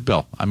pretty good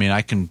bill. I mean,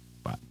 I can,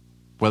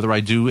 whether I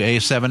do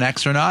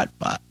A7X or not,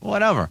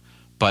 whatever.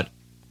 But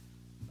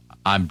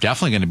I'm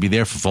definitely going to be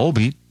there for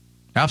Volbeat.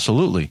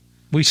 Absolutely.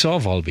 We saw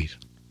Volbeat.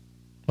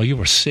 Oh, you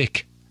were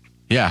sick.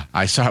 Yeah,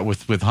 I saw it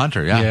with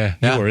Hunter. Yeah,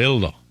 you were ill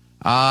though.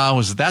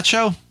 Was it that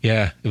show?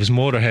 Yeah, it was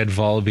Motorhead,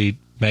 Volbeat,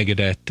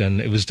 Megadeth, and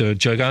it was the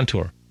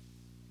Gigantour.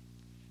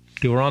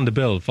 They were on the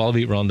bill.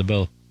 Volbeat were on the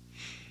bill.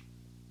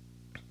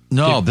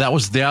 No, that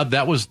was the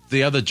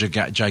other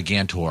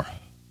Gigantour.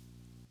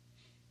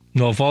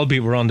 No,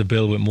 Volbeat were on the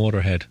bill with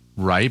Motorhead.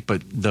 Right,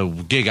 but the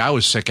gig I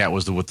was sick at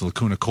was with the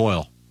Lacuna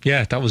Coil.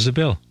 Yeah, that was the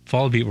bill.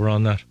 Volbeat were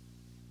on that.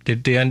 They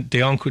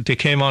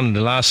came on, and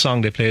the last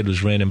song they played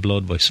was Rain and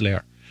Blood by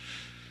Slayer.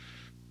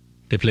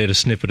 They played a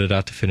snippet of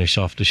that to finish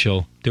off the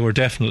show. They were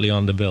definitely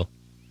on the bill.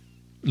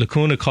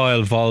 Lacuna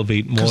Coil,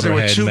 Volbeat,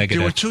 Motorhead, Megadeth.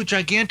 There were two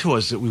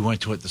Gigantours that we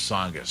went to at the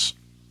Songus.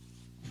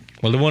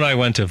 Well, the one I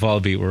went to,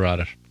 Volbeat were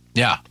at it.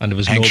 Yeah. And there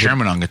was Hank nobody-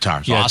 Sherman on guitar.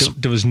 It's Yeah, awesome.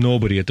 there was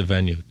nobody at the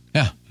venue.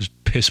 Yeah. It was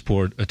piss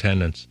poor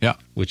attendance. Yeah.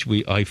 Which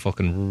I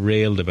fucking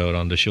railed about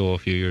on the show a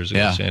few years ago.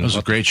 Yeah. saying, It was a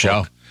 "What the great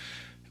show. fuck?"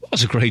 It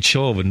was a great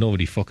show, but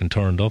nobody fucking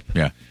turned up.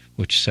 Yeah.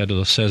 Which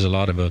says a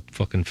lot about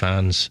fucking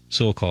fans,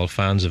 so-called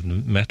fans of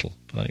metal.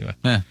 But anyway.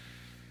 Yeah.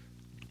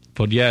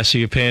 But yeah, so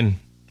you're paying,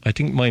 I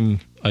think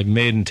I've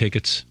Maiden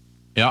tickets.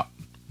 Yeah.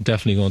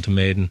 Definitely going to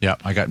Maiden. Yeah.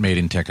 I got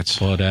Maiden tickets.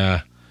 But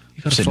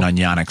you got Sitting on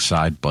Yannick's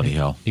side, Buddy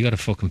Hill. You got to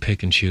fucking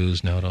pick and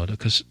choose now, though,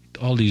 because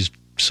all these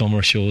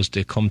summer shows,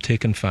 they come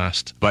thick and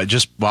fast. But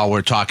just while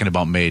we're talking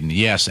about Maiden,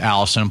 yes,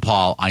 Allison and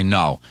Paul, I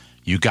know.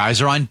 You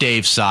guys are on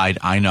Dave's side.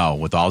 I know.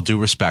 With all due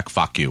respect,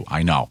 fuck you.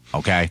 I know.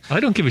 Okay? I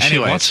don't give a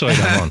Anyway. shit what side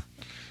I'm on.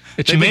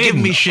 It's They've been Maiden.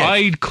 giving me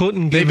shit.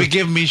 They've been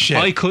giving me shit.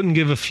 I couldn't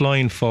give a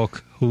flying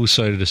fuck whose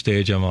side of the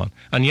stage I'm on.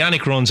 And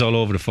Yannick runs all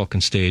over the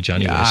fucking stage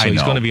anyway, Yeah, I so he's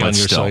know, going to be but on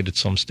your still. side at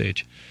some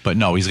stage. But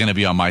no, he's going to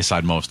be on my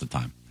side most of the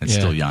time. It's Yeah.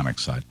 still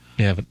Yannick's side.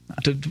 Yeah, but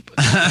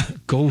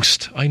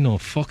Ghost, I know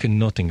fucking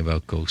nothing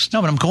about Ghost.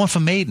 No, but I'm going for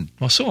Maiden.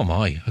 Well, so am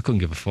I. I couldn't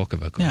give a fuck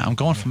about Ghost. Yeah, I'm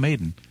going for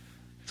Maiden.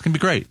 It's going to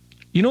be great.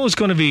 You know, it's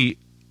going to be.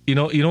 You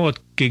know what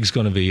gig's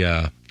going to be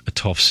a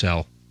tough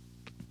sell,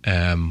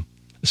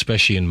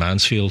 especially in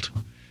Mansfield.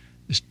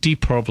 It's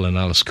Deep Purple and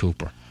Alice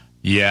Cooper.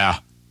 Yeah.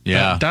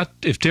 Yeah. That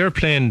if they're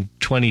playing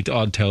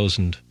 20-odd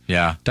thousand,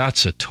 Yeah.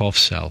 that's a tough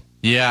sell.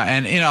 Yeah,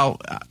 and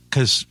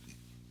because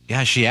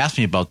she asked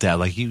me about that.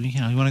 Like, you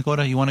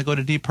want to go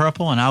to Deep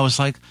Purple, and I was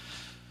like,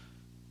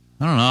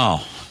 I don't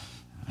know.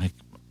 Like,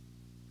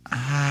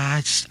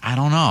 I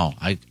don't know.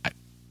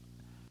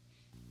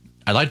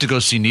 I'd like to go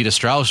see Nita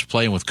Strauss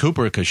playing with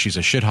Cooper because she's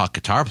a shit hot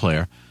guitar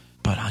player,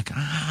 but I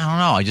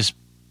don't know.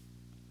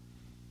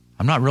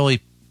 I'm not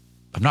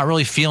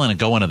really feeling it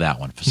going to that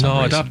one for some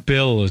reason. That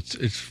bill,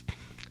 it's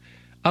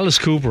Alice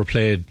Cooper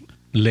played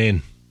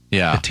Lynn.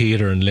 Yeah. The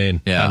theatre in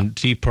Lynn. Yeah. And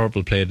Deep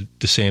Purple played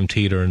the same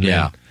theatre in Lynn.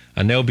 Yeah.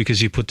 And now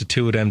because you put the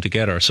two of them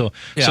together. So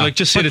like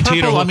just say But the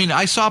theatre. Purple, I mean,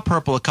 I saw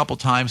Purple a couple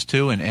times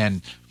too,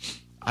 and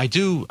I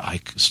do.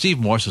 Steve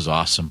Morse is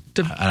awesome,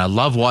 and I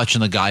love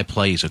watching the guy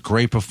play. He's a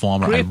great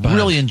performer. Great I band.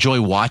 really enjoy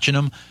watching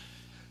him,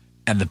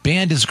 and the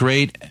band is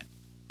great.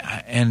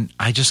 And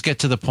I just get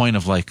to the point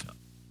of like,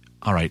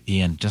 all right,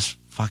 Ian, just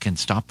fucking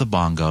stop the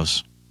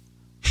bongos,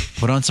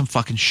 put on some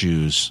fucking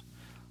shoes.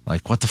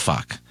 Like, what the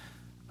fuck?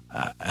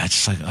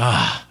 It's just like,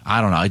 I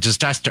don't know. It just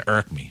starts to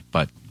irk me,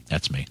 but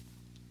that's me.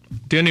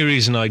 The only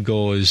reason I'd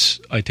go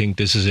is I think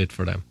this is it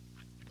for them.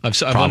 I've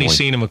Probably. only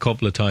seen him a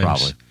couple of times.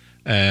 Probably.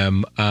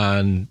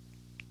 And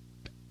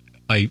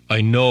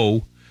I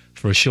know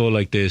for a show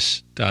like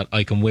this that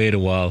I can wait a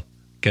while,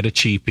 get a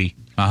cheapie,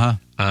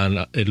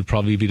 and it'll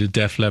probably be the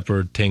Def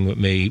Leppard thing with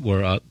me,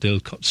 where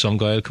some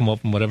guy will come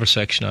up in whatever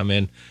section I'm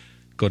in,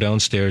 go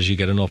downstairs, you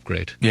get an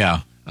upgrade.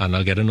 Yeah. And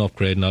I'll get an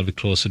upgrade and I'll be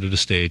closer to the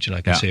stage and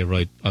I can Yeah. say,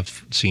 right,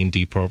 I've seen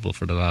Deep Purple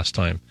for the last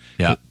time.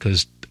 Yeah.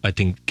 Because I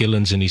think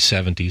Gillan's in his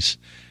 70s.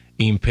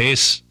 Ian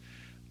Pace,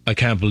 I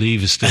can't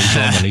believe is still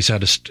drumming. He's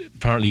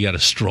apparently he had a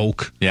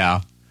stroke.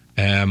 Yeah.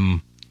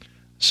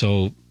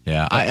 So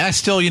Yeah. I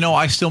still,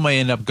 I still may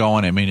end up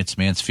going. I mean, it's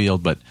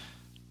Mansfield, but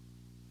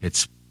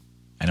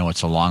I know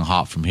it's a long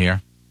hop from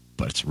here,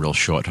 but it's a real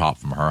short hop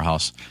from her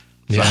house.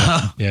 So,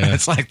 yeah.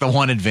 It's like the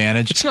one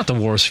advantage. it's not the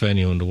worst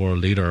venue in the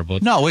world either,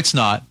 but No, it's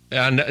not.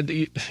 and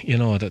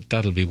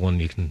that'll be one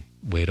you can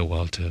wait a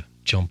while to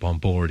jump on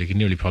board. You can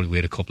nearly probably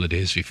wait a couple of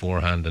days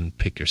beforehand and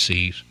pick your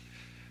seat.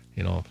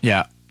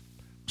 Yeah.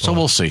 So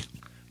we'll see.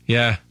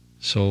 Yeah.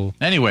 So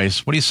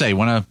Anyways, what do you say?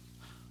 Want to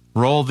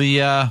roll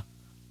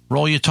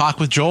your talk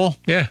with Joel?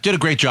 Yeah. Did a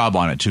great job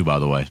on it too, by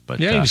the way. But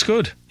yeah, he was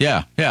good.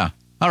 Yeah.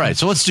 All right,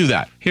 so let's do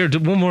that. Here,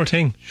 one more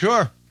thing.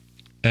 Sure.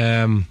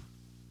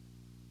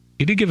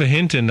 He did give a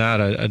hint in that.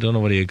 I don't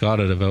know whether you got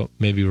it about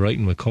maybe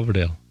writing with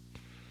Coverdale.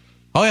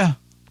 Oh yeah.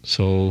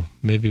 So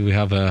maybe we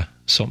have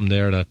something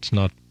there that's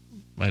not.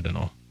 I don't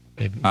know.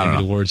 Maybe don't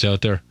know. the word's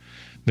out there.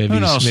 Maybe Who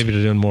knows? maybe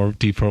they're doing more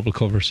Deep Purple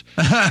covers.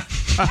 All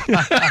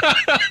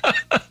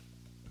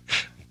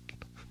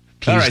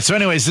right. So,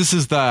 anyways, this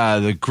is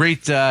the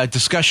great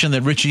discussion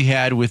that Richie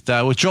had with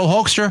Joel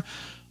Hoekstra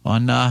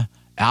on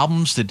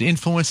albums that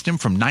influenced him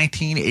from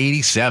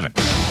 1987.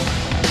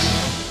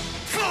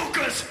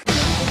 Focus!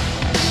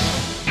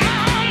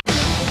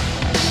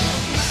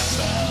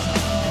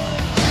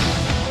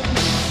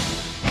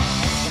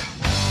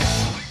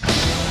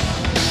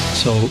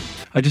 So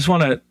I just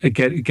want to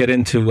get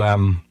into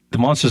the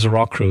Monsters of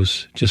Rock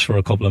cruise just for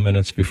a couple of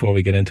minutes before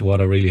we get into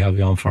what I really have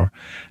you on for.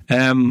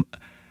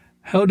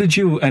 How did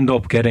you end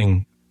up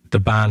getting the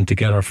band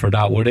together for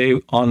that? Were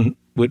they on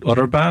with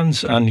other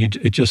bands and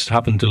it just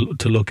happened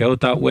to look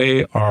out that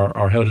way,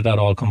 or how did that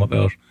all come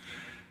about?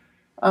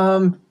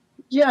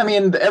 Yeah, I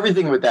mean,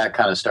 everything with that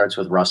kind of starts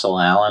with Russell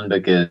Allen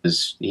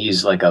because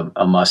he's like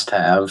a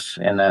must-have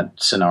in that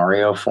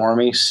scenario for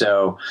me.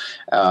 So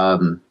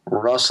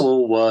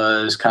Russell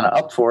was kind of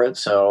up for it,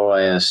 so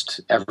I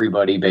asked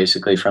everybody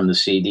basically from the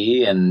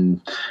CD,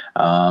 and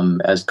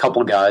as a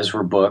couple guys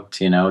were booked,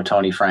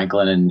 Tony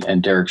Franklin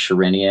and Derek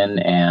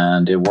Sherinian,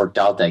 and it worked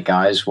out that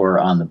guys were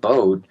on the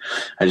boat.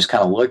 I just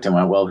kind of looked and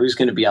went, well, who's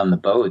going to be on the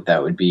boat?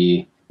 That would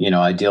be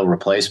ideal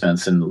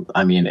replacements. And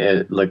I mean,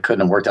 it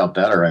couldn't have worked out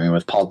better. I mean,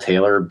 with Paul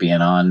Taylor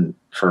being on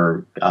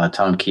for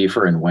Tom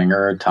Kiefer and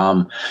Winger,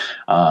 Tom,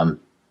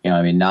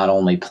 not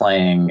only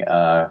playing,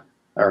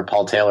 or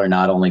Paul Taylor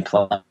not only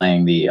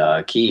playing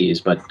the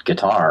keys, but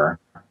guitar.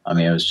 I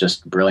mean, it was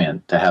just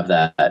brilliant to have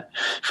that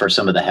for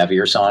some of the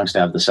heavier songs, to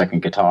have the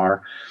second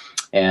guitar.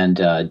 And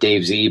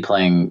Dave Z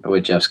playing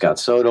with Jeff Scott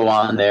Soto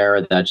on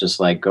there. That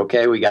just like,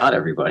 okay, we got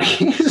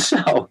everybody.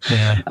 So,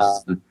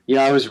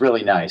 it was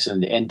really nice.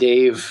 And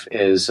Dave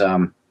is,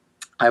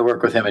 I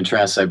work with him in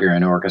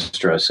Trans-Siberian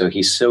Orchestra, so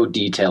he's so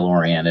detail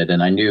oriented.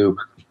 And I knew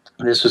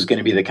this was going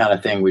to be the kind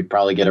of thing we'd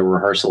probably get a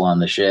rehearsal on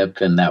the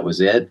ship, and that was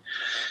it.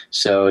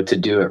 So to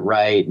do it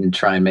right and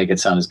try and make it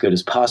sound as good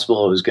as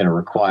possible, it was going to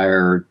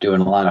require doing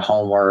a lot of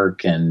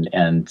homework and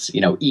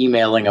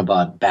emailing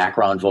about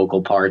background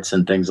vocal parts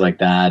and things like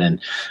that. And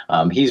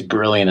he's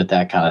brilliant at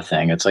that kind of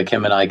thing. It's like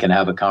him and I can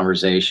have a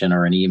conversation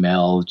or an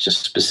email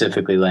just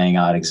specifically laying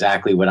out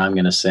exactly what I'm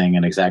going to sing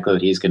and exactly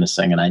what he's going to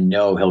sing. And I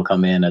know he'll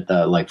come in at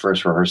the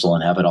first rehearsal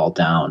and have it all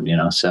down,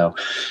 So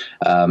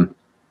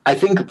I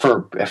think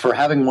for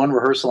having one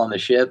rehearsal on the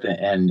ship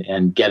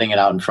and getting it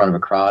out in front of a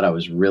crowd, I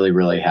was really,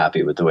 really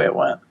happy with the way it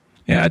went.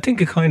 Yeah, I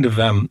think it kind of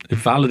it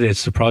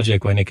validates the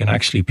project when you can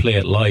actually play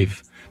it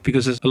live,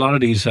 because there's a lot of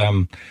these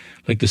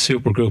like the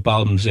supergroup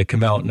albums that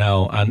come out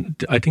now,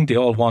 and I think they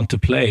all want to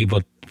play,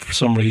 but for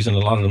some reason a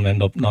lot of them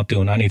end up not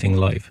doing anything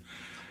live.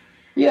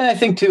 Yeah, I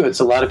think too. It's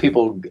a lot of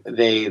people.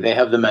 They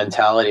have the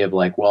mentality of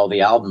like, well,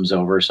 the album's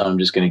over, so I'm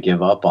just going to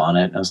give up on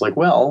it. And it's like,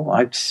 well,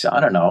 I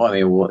don't know. I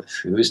mean,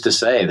 who's to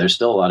say? There's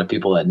still a lot of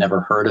people that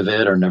never heard of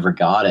it or never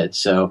got it.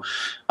 So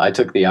I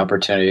took the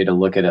opportunity to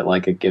look at it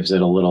like it gives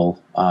it a little,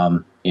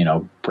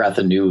 breath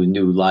of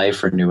new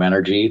life or new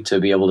energy to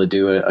be able to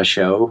do a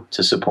show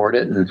to support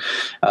it. And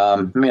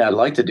I'd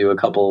like to do a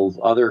couple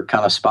other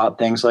kind of spot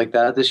things like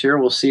that this year.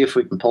 We'll see if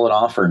we can pull it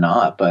off or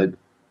not, but.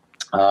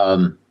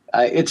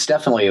 It's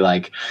definitely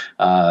like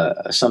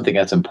something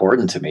that's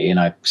important to me. And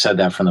I said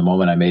that from the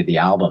moment I made the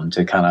album,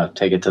 to kind of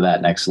take it to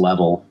that next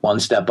level, one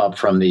step up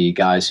from the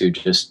guys who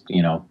just,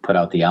 put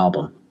out the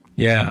album.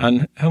 Yeah.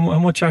 And how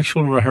much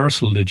actual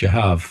rehearsal did you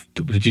have?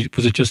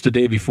 Was it just the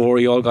day before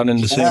you all got in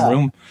the same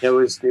room? It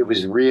was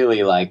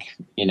really like,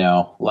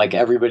 like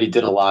everybody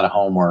did a lot of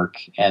homework,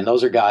 and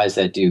those are guys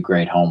that do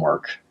great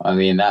homework. I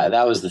mean,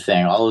 that was the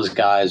thing. All those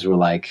guys were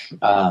like,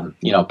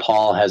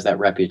 Paul has that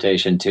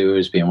reputation too,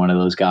 as being one of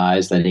those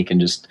guys that he can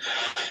just,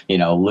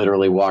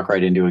 literally walk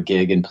right into a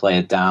gig and play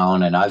it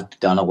down. And I've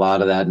done a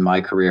lot of that in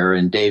my career.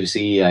 And Dave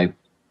Z,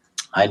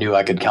 I knew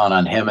I could count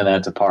on him in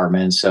that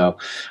department. So,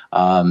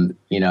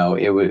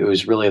 it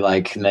was really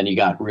like, and then you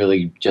got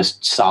really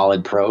just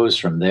solid pros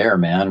from there,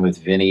 man, with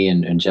Vinny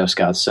and Jeff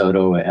Scott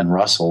Soto and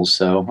Russell.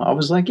 So I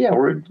was like, yeah,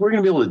 we're going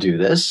to be able to do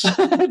this.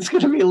 It's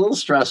going to be a little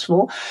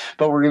stressful,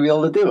 but we're going to be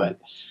able to do it.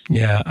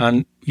 Yeah.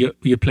 And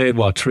you played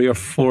 3 or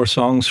 4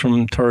 songs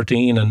from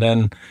 13, and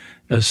then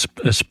a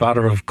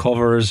spatter of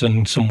covers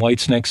and some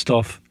Whitesnake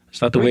stuff. Is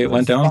that the way it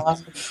went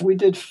down? We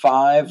did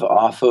 5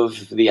 off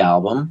of the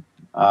album.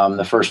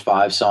 The first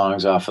 5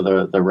 songs off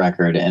of the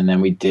record, and then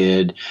we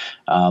did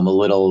a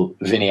little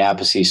Vinny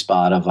Appice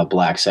spot of a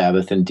Black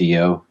Sabbath and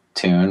Dio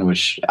tune,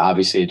 which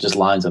obviously it just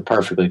lines up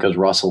perfectly because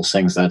Russell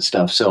sings that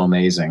stuff so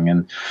amazing,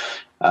 and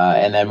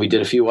then we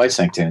did a few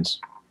Whitesnake tunes.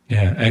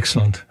 Yeah,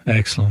 excellent.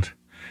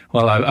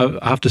 Well,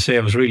 I have to say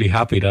I was really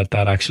happy that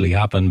actually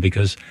happened,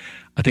 because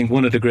I think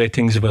one of the great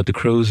things about the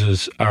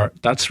cruises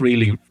that's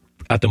really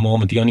at the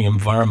moment the only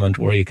environment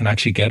where you can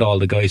actually get all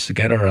the guys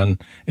together,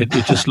 and it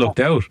just looked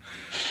out.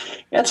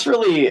 That's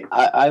really,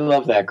 I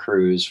love that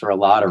cruise for a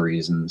lot of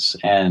reasons,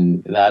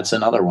 and that's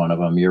another one of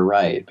them. You're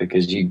right,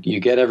 because you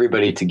get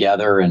everybody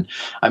together, and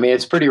I mean,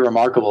 it's pretty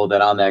remarkable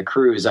that on that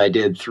cruise I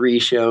did 3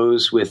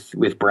 shows with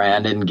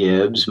Brandon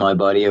Gibbs, my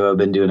buddy who I've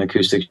been doing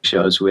acoustic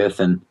shows with,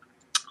 and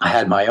I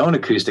had my own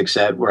acoustic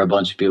set where a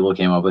bunch of people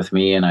came up with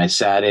me, and I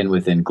sat in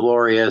with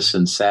Inglorious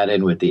and sat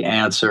in with The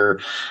Answer.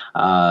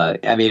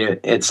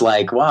 It's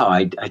like, wow,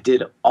 I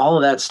did all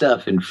of that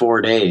stuff in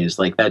 4 days.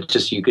 Like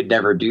that, you could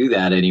never do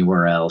that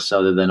anywhere else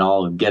other than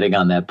all getting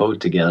on that boat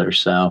together.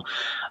 So,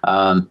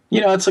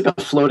 it's like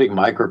a floating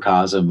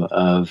microcosm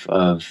of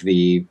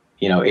the,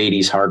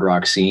 80s hard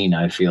rock scene,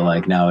 I feel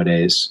like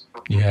nowadays.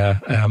 Yeah.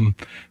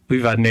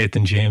 We've had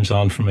Nathan James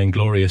on from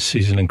Inglorious.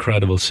 He's an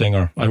incredible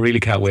singer. I really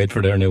can't wait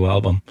for their new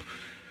album.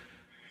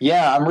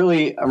 Yeah, I'm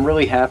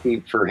really happy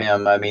for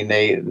him. I mean,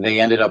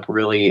 they ended up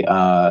really,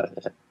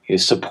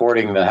 is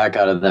supporting the heck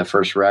out of that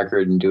first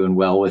record and doing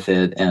well with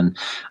it. And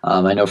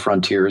I know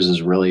Frontiers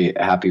is really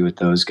happy with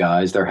those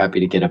guys. They're happy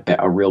to get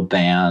a real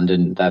band,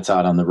 and that's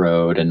out on the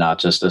road, and not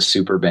just a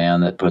super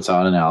band that puts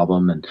out an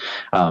album. And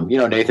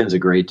Nathan's a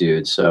great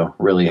dude, so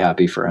really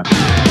happy for him.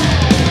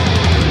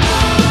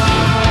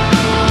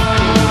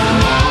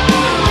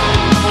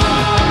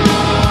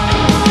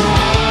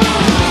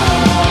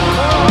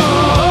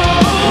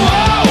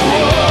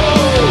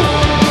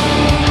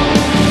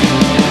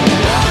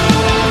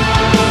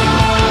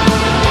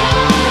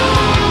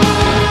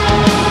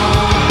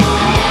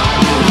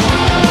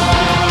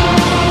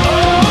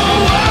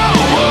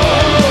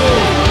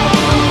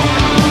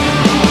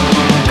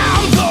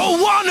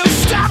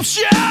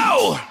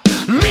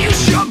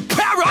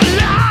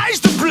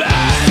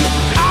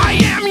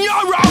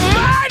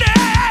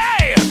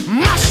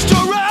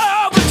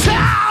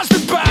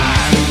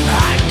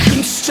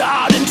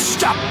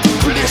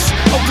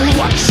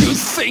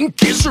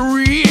 Think is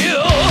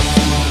real.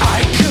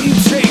 I can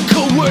take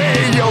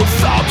away your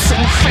thoughts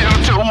and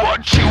filter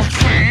what you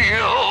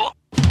feel.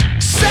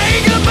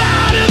 Say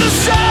goodbye to the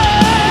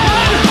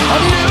sun. A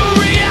new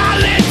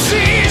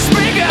reality's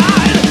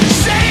begun.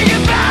 Say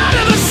goodbye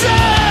to the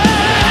sun.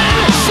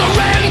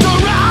 Surrender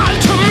all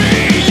to me,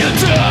 you're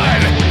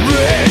done.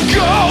 Let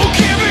go,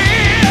 give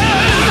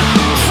in.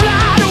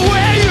 Fly to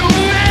where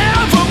you've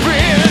never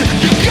been.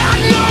 You got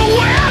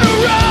nowhere to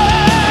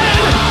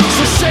run.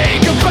 So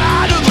say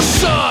goodbye to the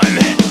sun.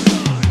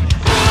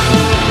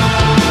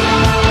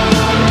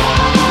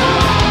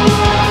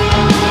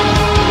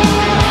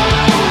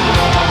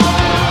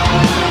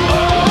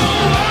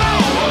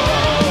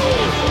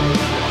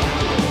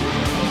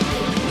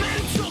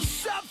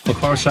 Of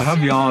course, I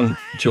have you on,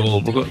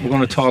 Joel. We're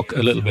going to talk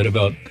a little bit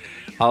about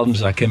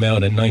albums that came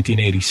out in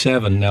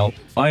 1987. Now,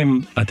 I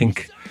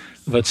think,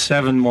 about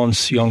 7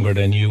 months younger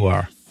than you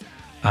are,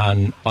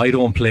 and I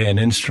don't play an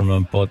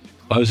instrument, but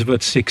I was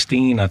about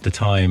 16 at the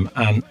time,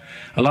 and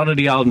a lot of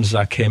the albums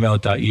that came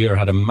out that year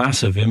had a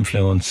massive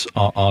influence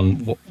on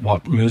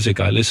what music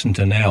I listen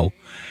to now.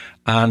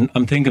 And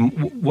I'm thinking,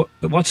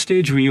 what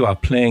stage were you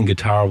at playing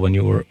guitar when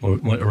you were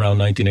around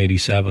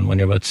 1987, when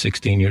you're about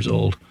 16 years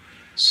old?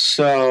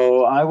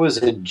 So I was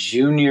a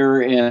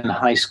junior in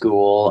high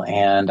school,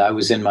 and I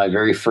was in my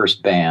very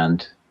first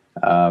band,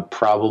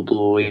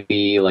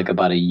 probably like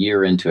about a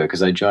year into it,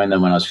 because I joined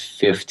them when I was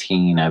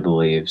 15, I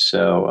believe.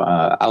 So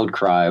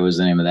Outcry was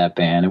the name of that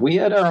band, and we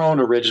had our own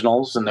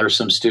originals, and there's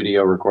some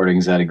studio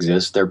recordings that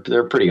exist. They're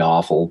pretty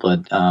awful,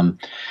 but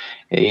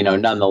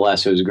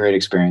nonetheless, it was a great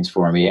experience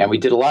for me. And we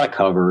did a lot of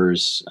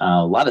covers,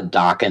 a lot of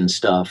Dokken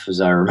stuff, as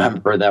I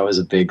remember. That was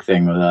a big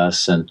thing with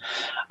us, and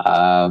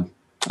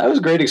that was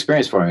a great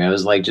experience for me. I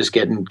was like just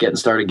getting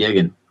started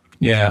gigging.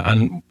 Yeah,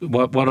 and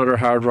what other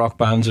hard rock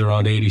bands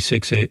around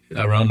 86,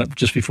 around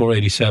just before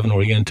 87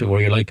 were you into?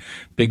 Were you like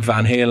big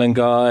Van Halen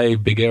guy,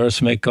 big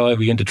Aerosmith guy?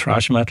 Were you into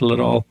thrash metal at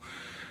all?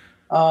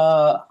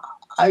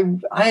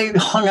 I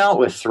hung out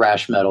with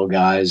thrash metal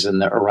guys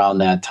around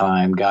that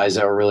time, guys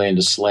that were really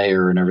into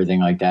Slayer and everything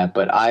like that,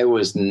 but I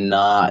was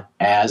not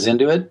as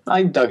into it.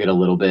 I dug it a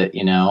little bit,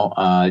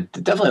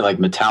 definitely like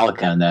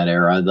Metallica in that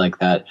era. Like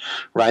that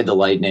Ride the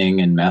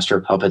Lightning and Master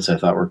of Puppets I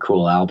thought were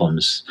cool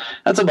albums.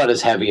 That's about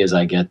as heavy as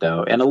I get,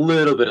 though, and a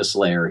little bit of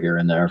Slayer here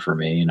and there for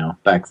me,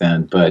 back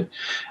then. But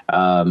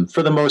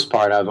for the most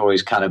part, I've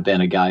always kind of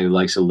been a guy who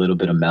likes a little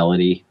bit of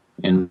melody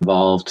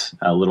involved,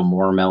 a little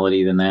more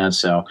melody than that.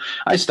 So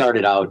I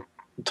started out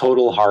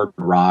total hard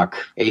rock,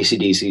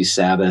 AC/DC,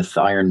 Sabbath,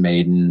 Iron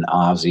Maiden,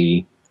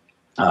 Ozzy,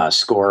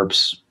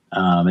 Scorps,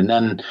 and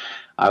then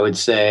I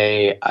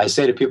say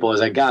to people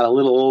as I got a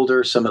little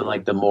older, some of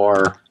like the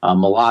more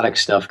melodic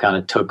stuff kind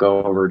of took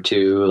over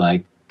too,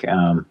 like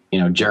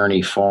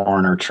Journey,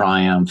 Foreigner,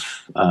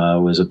 Triumph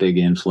was a big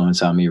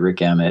influence on me.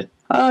 Rick Emmett.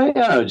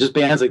 Just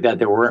bands like that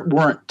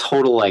weren't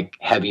total like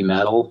heavy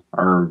metal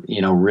or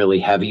really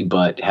heavy,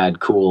 but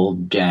had cool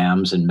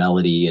jams and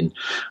melody. And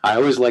I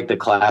always liked the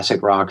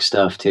classic rock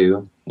stuff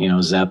too.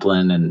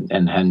 Zeppelin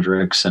and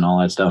Hendrix and all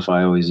that stuff.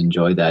 I always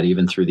enjoyed that,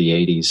 even through the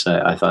 80s.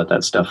 I thought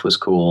that stuff was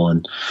cool,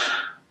 and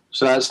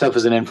so that stuff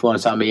was an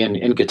influence on me.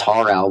 And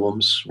guitar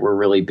albums were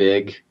really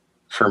big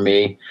for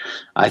me.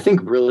 I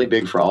think really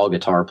big for all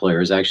guitar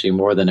players, actually,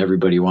 more than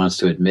everybody wants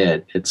to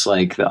admit. It's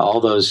like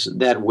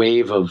that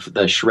wave of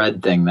the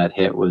shred thing that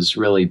hit was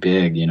really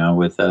big,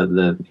 with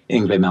the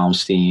Yngwie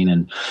Malmsteen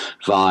and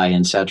Vai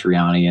and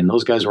Satriani, and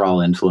those guys were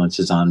all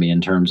influences on me in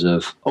terms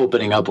of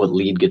opening up what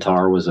lead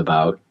guitar was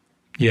about.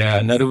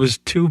 Yeah, now there was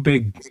 2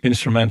 big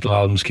instrumental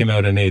albums came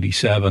out in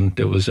 87.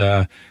 There was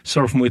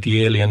Surfing with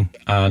the Alien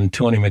and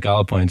Tony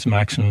McAlpine's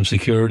Maximum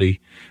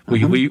Security. Were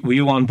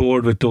you on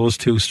board with those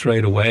 2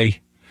 straight away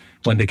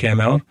when they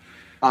came out?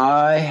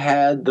 I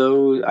had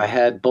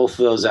both of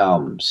those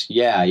albums.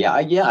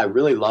 I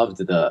really loved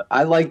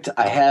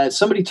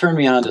somebody turned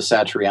me on to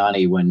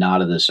Satriani when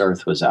Not of This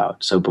Earth was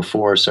out. So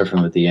before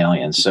Surfing with the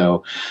Alien.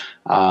 So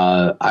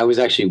I was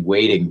actually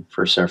waiting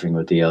for Surfing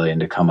with the Alien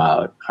to come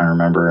out, I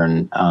remember,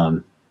 and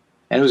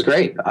it was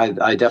great.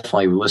 I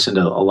definitely listened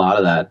to a lot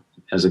of that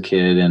as a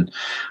kid, and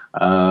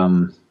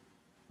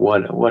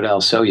What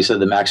else? So you said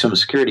the Maximum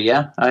Security.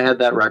 Yeah, I had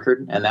that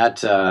record, and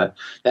that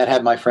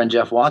had my friend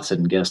Jeff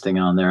Watson guesting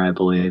on there, I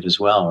believe, as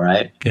well,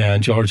 right? Yeah,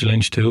 and George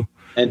Lynch too.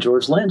 And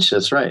George Lynch,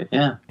 that's right.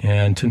 Yeah.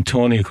 Yeah, and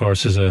Tony, of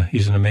course, he's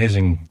an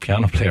amazing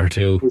piano player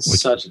too.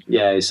 He's such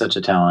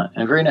a talent,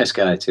 and a very nice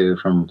guy too.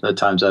 From the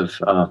times I've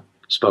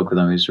spoke with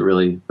him, he's a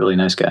really, really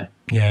nice guy.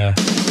 Yeah.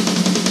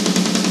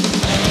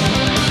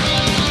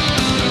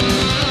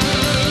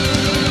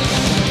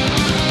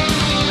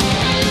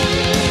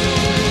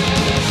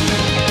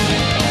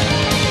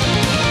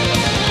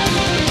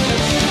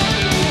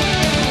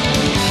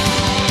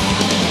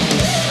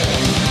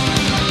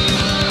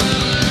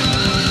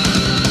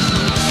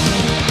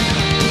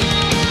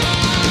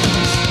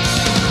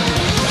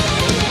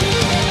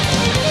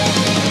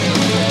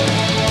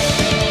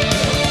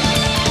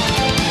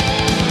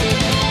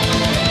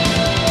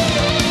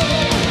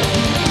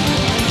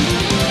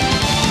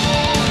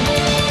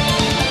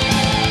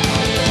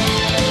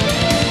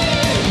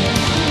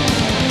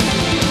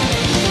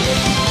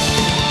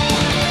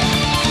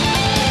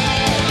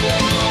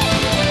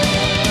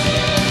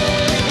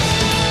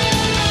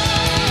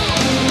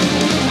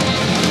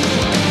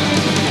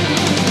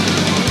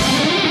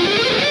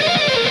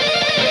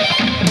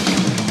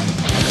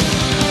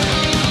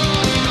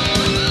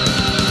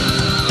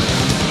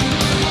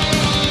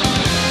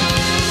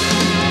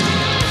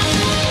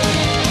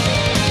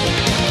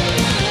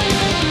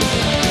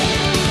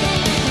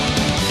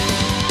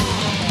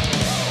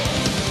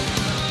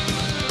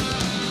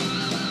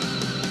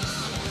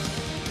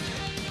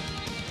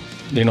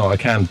 You know, I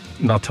can't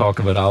not talk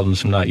about albums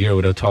from that year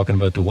without talking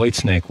about the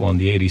Whitesnake one,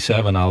 the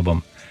 '87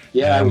 album.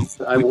 Yeah,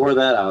 I wore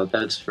that out.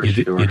 That's for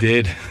sure. You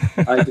did.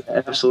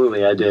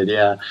 Absolutely, I did.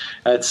 Yeah,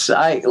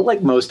 I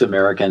like most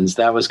Americans.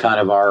 That was kind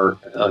of our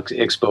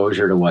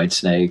exposure to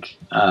Whitesnake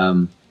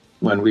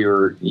when we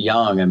were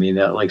young. I mean,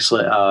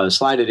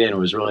 Slide It In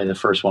was really the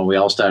first one we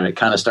all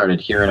started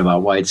hearing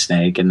about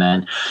Whitesnake, and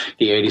then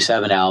the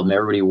 '87 album,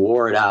 everybody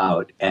wore it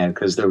out, and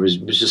because it was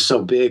just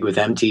so big with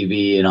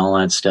MTV and all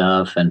that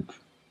stuff, and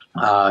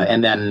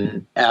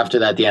then after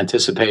that, the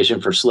anticipation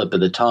for Slip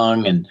of the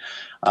Tongue and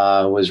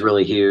was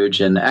really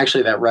huge. And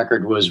actually, that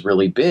record was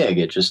really big.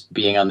 It just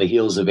being on the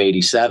heels of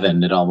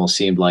 '87, it almost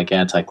seemed like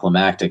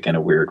anticlimactic in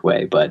a weird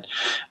way. But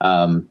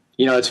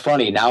you know, it's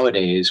funny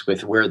nowadays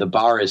with where the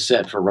bar is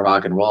set for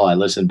rock and roll. I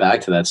listen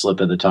back to that Slip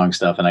of the Tongue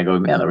stuff, and I go,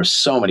 man,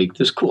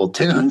 there's cool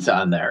tunes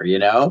on there. You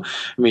know,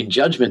 I mean,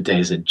 Judgment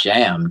Day is a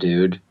jam,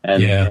 dude.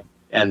 And yeah.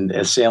 And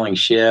Sailing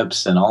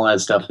Ships and all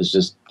that stuff is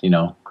just, you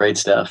know, great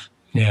stuff.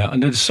 Yeah,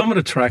 and there's some of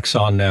the tracks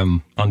on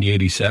the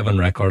 '87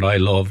 record I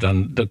loved,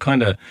 and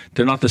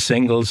they're not the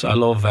singles. I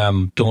love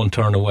 "Don't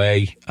Turn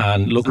Away"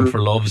 and "Looking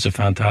for Love" is a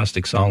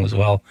fantastic song as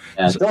well.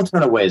 Yeah, "Don't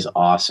Turn Away" is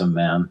awesome,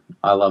 man.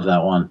 I love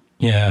that one.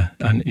 Yeah,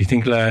 and you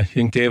think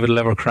David will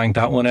ever crank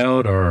that one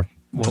out, or?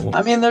 What?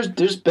 I mean,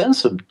 there's been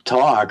some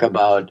talk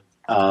about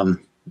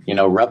you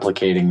know,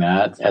 replicating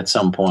that at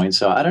some point.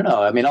 So I don't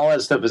know. I mean, all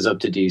that stuff is up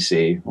to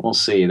DC. We'll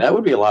see. That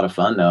would be a lot of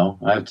fun, though.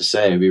 I have to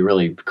say, it'd be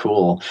really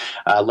cool.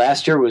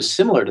 Last year was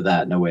similar to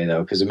that in a way,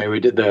 though, because I mean, we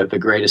did the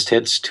greatest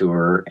hits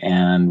tour,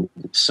 and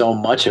so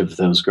much of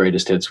those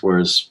greatest hits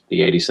was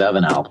the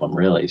 '87 album,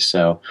 really.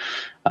 So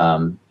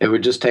it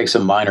would just take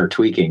some minor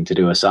tweaking to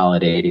do a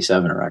solid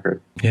 '87 record.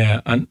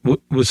 Yeah, and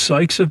was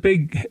Sykes a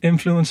big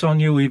influence on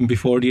you even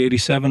before the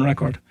 '87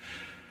 record?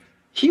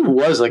 He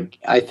was, like,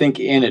 I think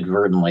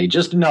inadvertently,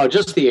 just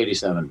the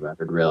 '87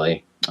 record,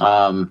 really.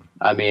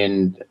 I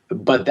mean,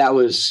 but that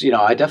was, you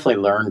know, I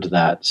definitely learned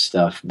that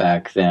stuff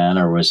back then,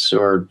 or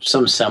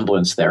some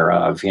semblance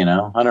thereof, you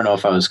know. I don't know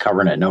if I was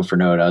covering it note for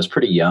note. I was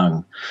pretty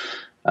young,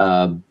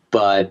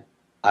 but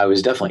I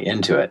was definitely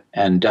into it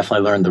and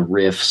definitely learned the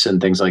riffs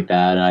and things like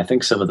that. And I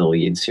think some of the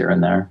leads here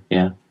and there.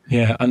 Yeah.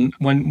 Yeah. And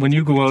when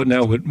you go out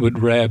now with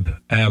Reb,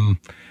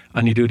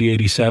 and you do the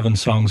 '87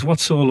 songs, what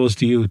solos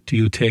do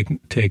you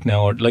take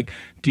now? Or like,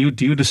 do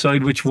you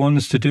decide which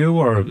ones to do,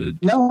 or?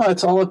 No,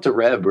 it's all up to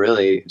Reb,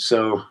 really.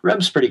 So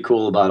Reb's pretty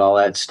cool about all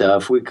that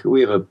stuff.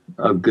 We have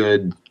a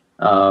good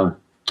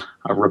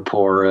a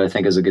rapport, I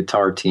think, as a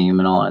guitar team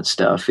and all that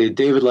stuff.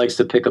 David likes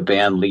to pick a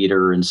band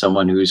leader and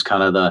someone who's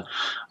kind of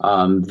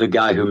the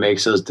guy who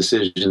makes those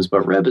decisions.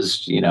 But Reb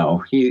is, you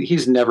know,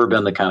 he's never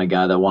been the kind of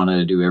guy that wanted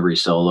to do every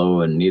solo,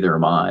 and neither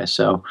am I.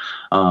 So.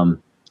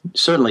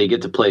 Certainly you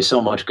get to play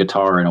so much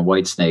guitar in a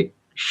Whitesnake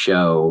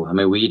show. I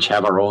mean, we each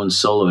have our own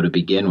solo to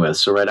begin with.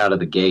 So right out of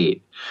the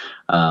gate,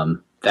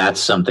 that's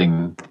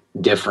something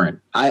different.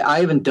 I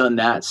haven't done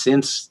that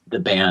since the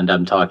band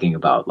I'm talking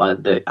about.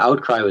 The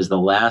Outcry was the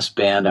last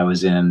band I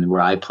was in where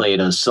I played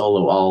a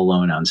solo all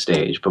alone on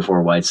stage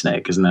before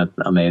Whitesnake. Isn't that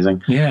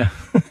amazing? Yeah.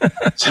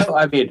 So,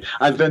 I mean,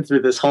 I've been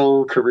through this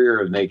whole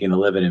career of making a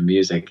living in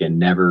music and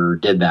never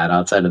did that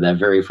outside of that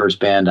very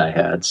first band I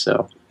had.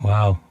 So.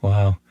 Wow.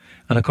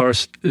 And of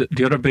course,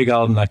 the other big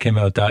album that came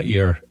out that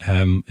year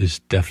is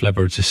Def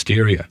Leppard's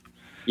Hysteria.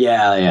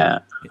 Yeah.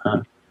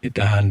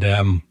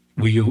 And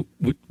were you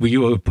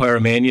a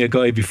Pyromania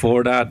guy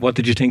before that? What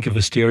did you think of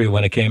Hysteria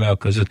when it came out?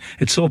 Because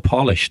it's so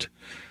polished.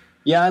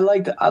 Yeah, I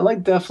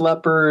liked Def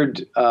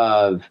Leppard.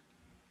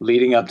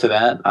 leading up to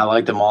that, I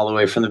liked them all the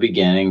way from the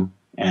beginning,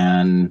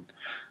 and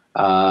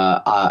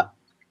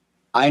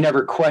I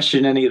never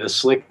questioned any of the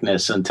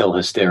slickness until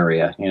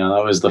Hysteria. You know,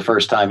 that was the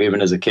first time,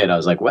 even as a kid, I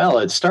was like, well,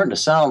 it's starting to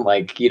sound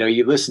like, you know,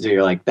 you listen to it,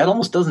 you're like, that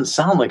almost doesn't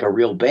sound like a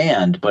real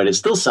band, but it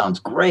still sounds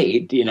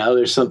great. You know,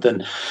 there's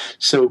something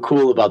so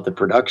cool about the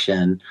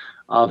production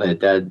of it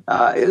that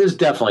there's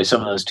definitely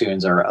some of those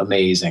tunes are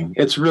amazing.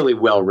 It's really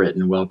well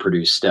written, well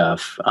produced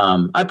stuff.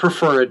 I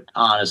prefer it,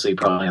 honestly,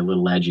 probably a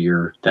little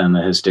edgier than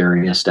the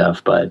Hysteria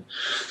stuff, but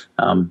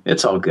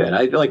it's all good.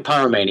 I like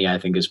Pyromania, I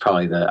think, is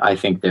probably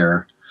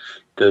they're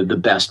the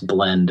best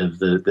blend of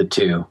the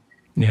two.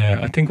 Yeah,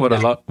 I think what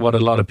a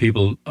lot of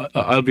people,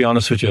 I'll be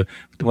honest with you,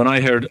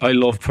 I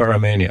loved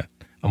Pyromania,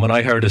 and when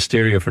I heard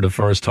Hysteria for the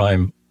first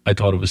time, I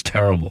thought it was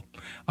terrible.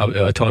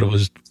 I thought it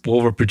was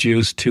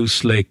overproduced, too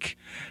slick,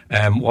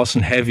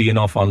 wasn't heavy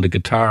enough on the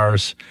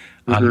guitars,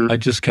 and I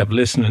just kept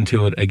listening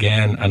to it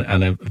again,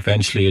 and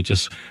eventually it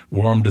just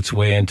wormed its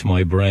way into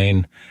my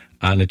brain,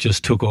 and it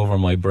just took over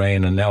my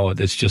brain, and now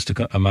it's just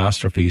a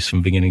masterpiece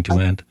from beginning to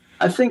end.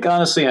 I think,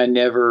 honestly, I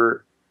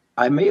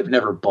may have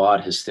never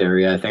bought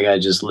Hysteria. I think I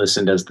just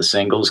listened as the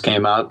singles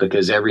came out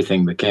because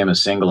everything became a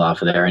single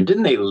off of there. And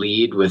didn't they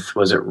lead with,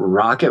 was it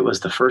Rocket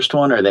was the first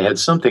one, or they had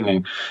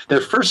something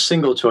their first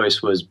single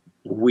choice was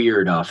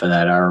weird off of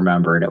that, I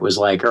remember. And it was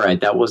like, all right,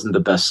 that wasn't the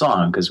best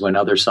song, because when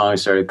other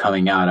songs started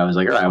coming out, I was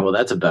like, all right, well,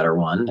 that's a better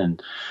one.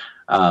 And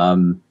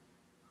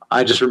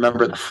I just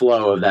remember the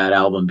flow of that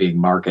album being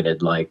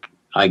marketed like,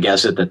 I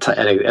guess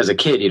as a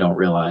kid, you don't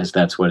realize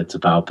that's what it's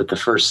about. But the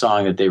first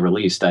song that they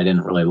released, I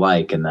didn't really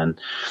like. And then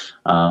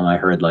I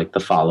heard like the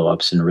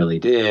follow-ups and really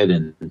did.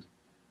 And,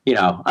 you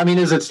know, I mean,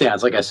 as it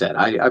stands, like I said,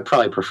 I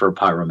probably prefer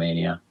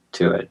Pyromania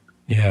to it.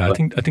 Yeah,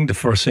 but I think the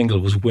first single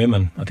was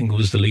Women. I think it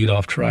was the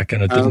lead-off track,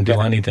 and it didn't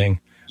do anything.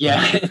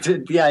 Yeah,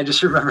 I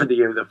just remember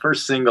the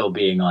first single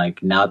being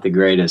like not the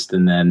greatest,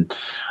 and then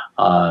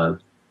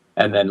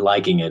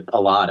liking it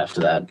a lot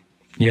after that.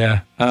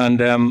 Yeah,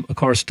 and of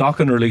course,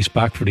 Dokken released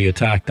Back for the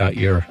Attack that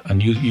year,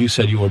 and you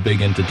said you were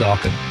big into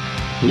Dokken.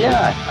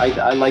 Yeah,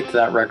 I liked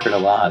that record a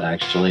lot,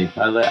 actually.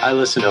 I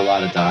listened to a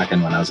lot of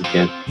Dokken when I was a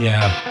kid.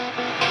 Yeah.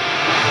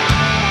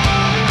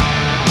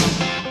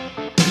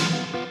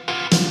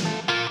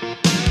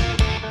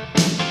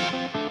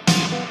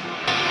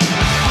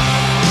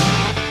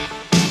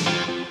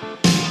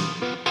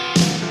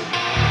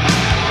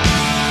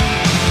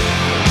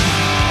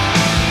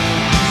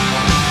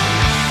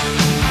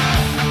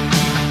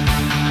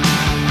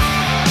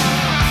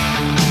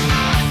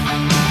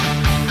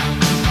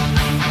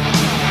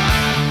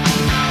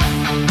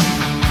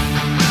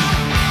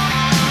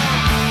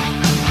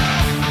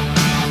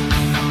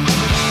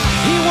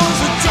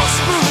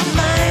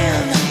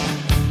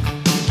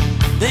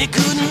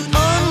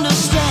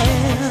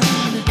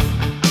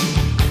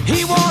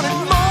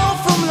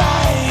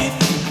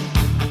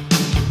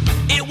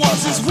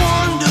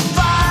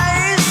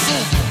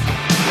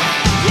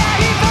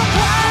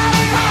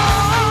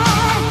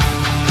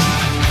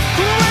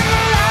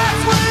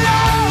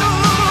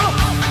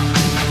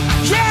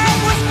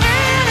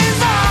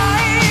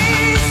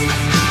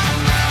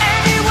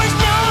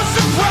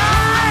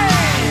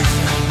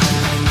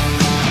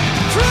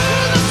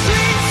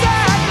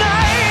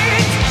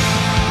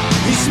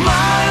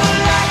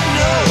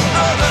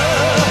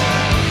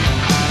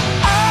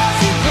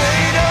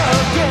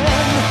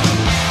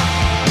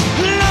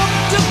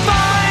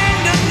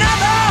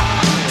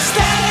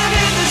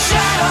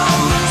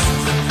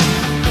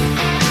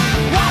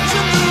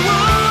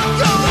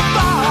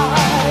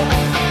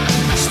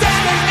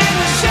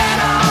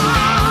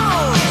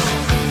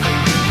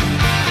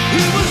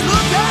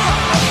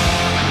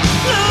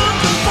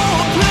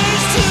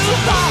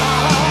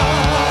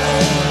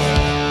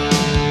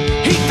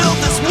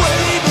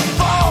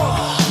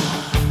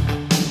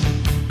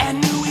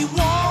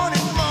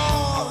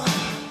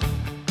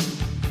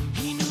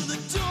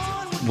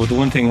 But the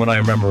one thing when I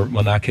remember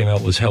when that came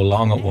out was how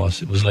long it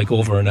was. It was like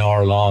over an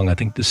hour long. I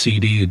think the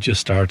CD had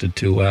just started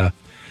to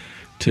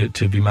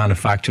be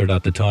manufactured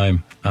at the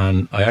time.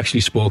 And I actually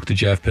spoke to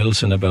Jeff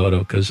Pilson about it,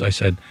 because I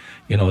said,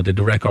 you know, did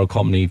the record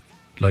company,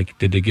 like,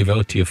 did they give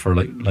out to you for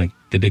like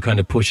did they kind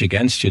of push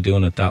against you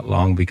doing it that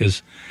long?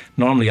 Because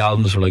normally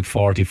albums are like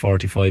 40,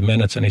 45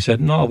 minutes. And he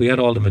said, no, we had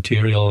all the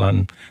material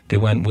and they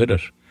went with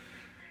it.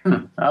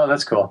 Oh,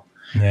 that's cool.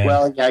 Yeah.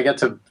 Well, yeah, I got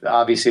to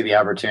obviously the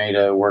opportunity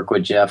to work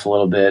with Jeff a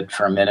little bit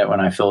for a minute when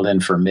I filled in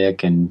for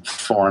Mick and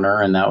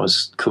Foreigner, and that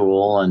was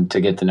cool, and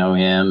to get to know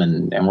him,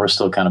 and we're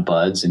still kind of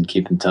buds and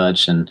keep in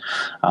touch. And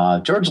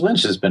George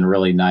Lynch has been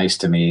really nice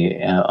to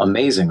me,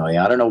 amazingly.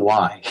 I don't know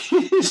why.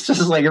 It's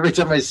just like every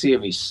time I see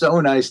him, he's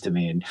so nice to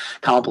me and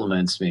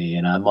compliments me,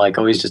 and I'm like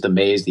always just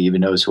amazed he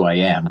even knows who I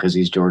am because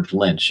he's George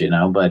Lynch, you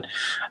know.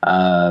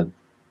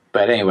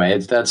 But anyway,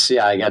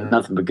 I got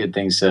nothing but good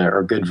things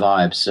or good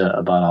vibes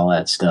about all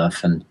that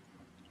stuff. And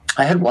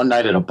I had one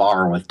night at a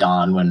bar with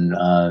Don when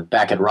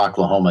back at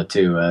Rocklahoma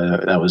too.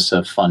 That was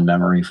a fun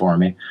memory for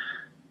me.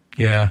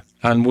 Yeah,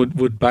 And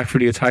would Back for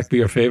the Attack be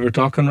your favourite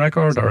Dokken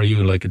record, or are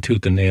you like a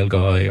Tooth and Nail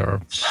guy,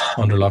 or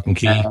Under Lock and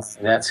Key?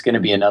 That's going to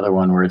be another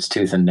one where it's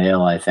Tooth and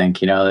Nail, I think.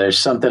 There's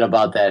something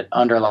about that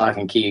Under Lock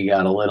and Key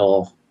got a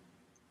little,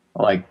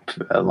 like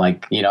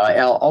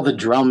all the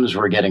drums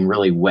were getting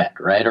really wet,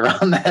 right?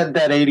 Around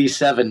that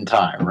 87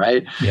 time,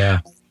 right?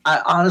 Yeah.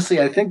 I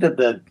think that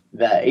the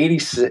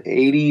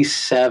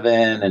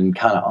 87 and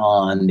kind of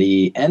on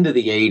the end of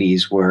the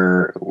 80s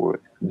where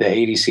the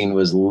 80s scene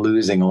was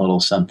losing a little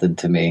something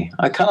to me.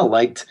 I kind of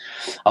liked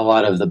a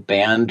lot of the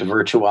band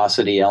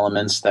virtuosity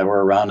elements that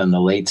were around in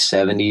the late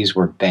 70s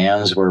where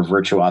bands were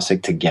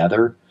virtuosic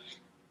together.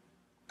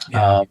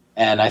 Yeah.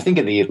 And I think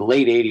in the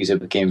late 80s, it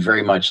became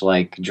very much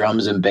like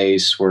drums and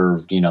bass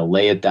were,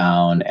 lay it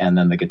down, and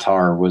then the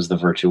guitar was the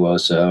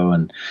virtuoso,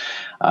 and,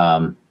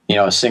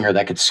 a singer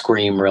that could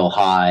scream real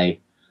high.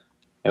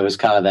 It was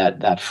kind of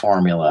that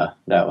formula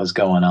that was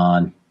going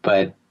on.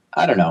 But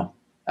I don't know.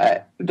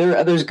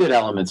 There's good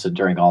elements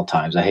during all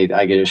times.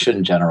 I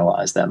shouldn't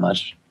generalize that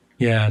much.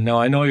 Yeah, no,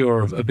 I know you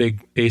were a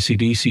big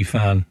AC/DC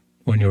fan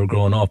when you were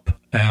growing up.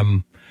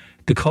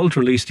 The Cult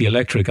released the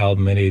Electric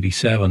album in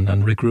 '87,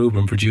 and Rick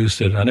Rubin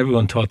produced it, and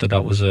everyone thought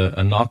that was a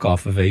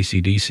knockoff of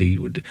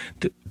AC/DC.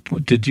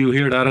 Did you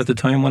hear that at the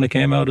time when it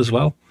came out as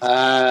well?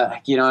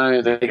 I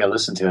don't think I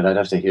listened to it. I'd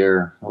have to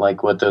hear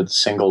what the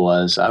single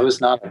was. I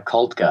was not a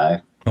Cult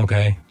guy.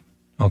 Okay.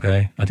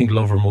 I think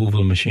Love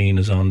Removal Machine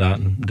is on that,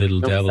 and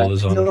Little Devil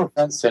is on. No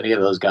offense to any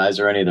of those guys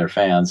or any of their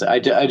fans. I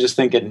just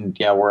think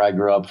where I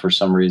grew up, for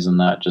some reason,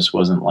 that just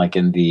wasn't like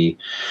in the.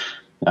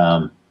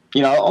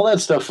 All that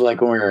stuff,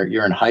 like when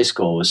you're in high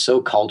school, was so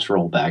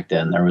cultural back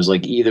then. There was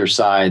like either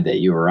side that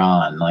you were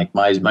on. Like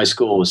my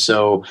school was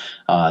so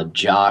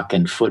jock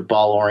and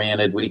football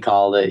oriented, we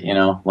called it,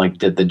 like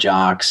did the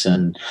jocks,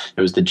 and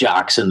there was the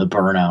jocks and the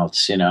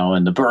burnouts,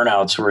 and the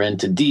burnouts were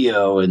into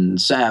Dio and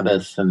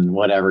Sabbath and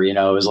whatever, it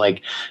was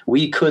like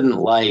we couldn't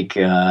like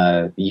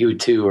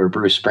U2 or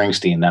Bruce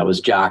Springsteen. That was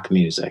jock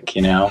music,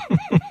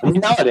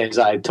 Nowadays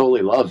I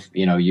totally love,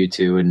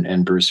 U2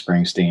 and Bruce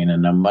Springsteen,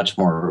 and I'm much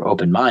more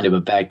open-minded,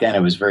 but back then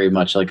it was very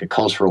much like a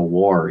cultural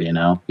war.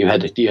 You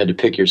had to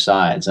pick your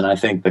sides, and I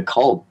think the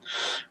Cult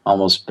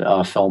almost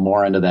fell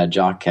more into that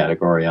jock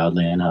category,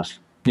 oddly enough.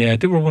 Yeah,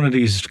 they were one of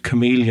these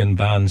chameleon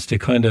bands. They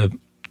kind of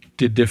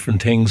did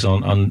different things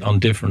on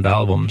different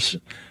albums,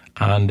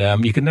 and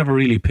you could never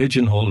really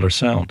pigeonhole their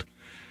sound.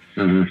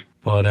 Mm-hmm.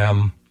 But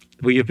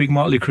were you a big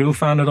Motley Crue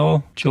fan at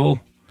all, Joel?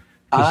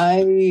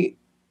 I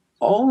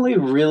only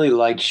really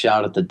liked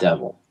Shout at the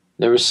Devil.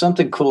 There was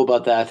something cool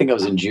about that. I think I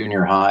was in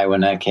junior high when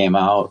that came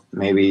out,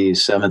 maybe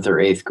 7th or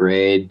 8th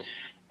grade.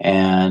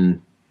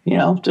 And,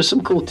 there's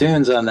some cool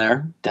tunes on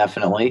there,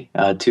 definitely.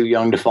 Too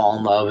Young to Fall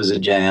in Love is a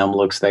jam.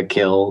 Looks That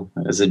Kill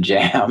is a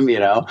jam,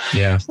 Yeah.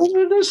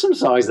 There's some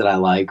songs that I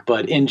like,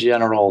 but in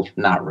general,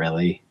 not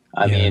really.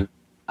 I mean,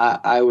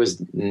 I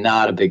was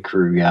not a big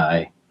Crue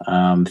guy.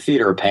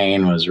 Theater of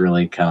Pain was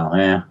really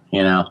kind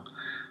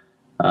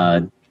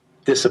of,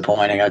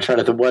 disappointing. I try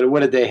to think,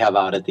 what did they have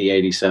out at the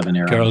 87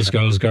 era? Girls.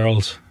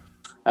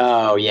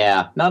 Oh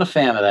yeah, not a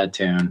fan of that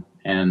tune.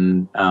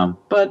 And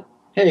but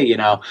hey,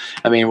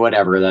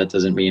 whatever. That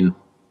doesn't mean,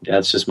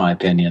 that's just my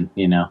opinion.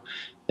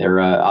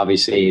 They're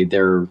obviously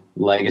their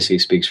legacy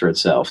speaks for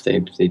itself.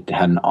 They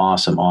had an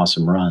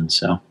awesome run.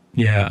 So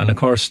yeah, and of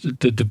course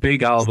the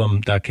big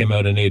album that came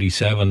out in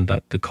 '87,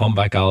 that the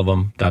comeback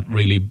album that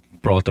really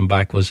brought them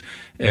back, was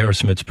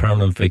Aerosmith's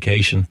Permanent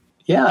Vacation.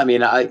 Yeah, I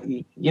mean, I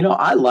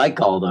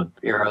like all the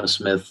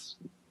Aerosmith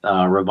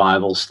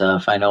revival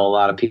stuff. I know a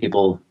lot of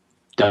people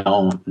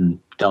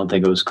don't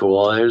think it was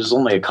cool. There's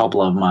only a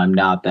couple of them I'm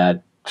not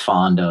that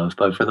fond of,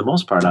 but for the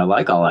most part, I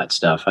like all that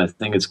stuff. I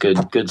think it's good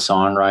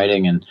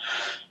songwriting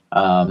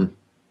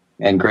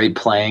and great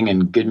playing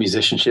and good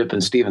musicianship.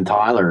 And Steven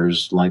Tyler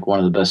is like one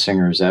of the best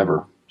singers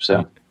ever.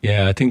 So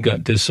yeah, I think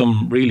there's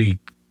some really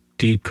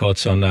deep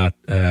cuts on that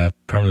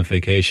Permanent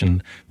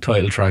Vacation.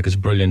 Title track is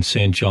brilliant.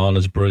 St. John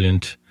is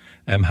brilliant.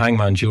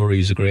 Hangman Jury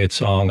is a great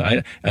song.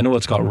 I know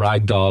it's got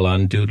Ragdoll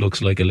and Dude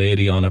Looks Like a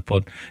Lady on it,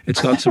 but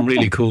it's got some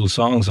really cool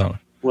songs on it.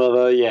 Well,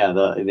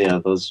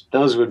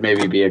 those would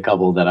maybe be a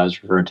couple that I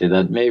was referring to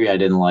that maybe I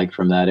didn't like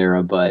from that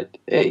era, but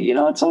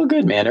it's all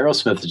good, man.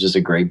 Aerosmith is just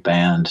a great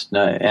band,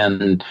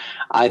 and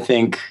I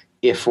think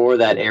if for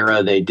that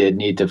era they did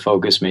need to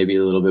focus maybe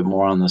a little bit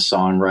more on the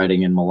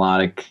songwriting and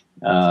melodic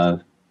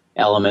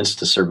elements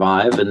to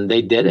survive, and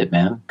they did it,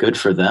 man. Good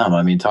for them.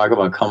 I mean, talk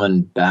about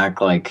coming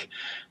back like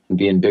and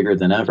being bigger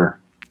than ever.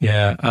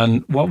 Yeah,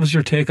 and what was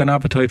your take on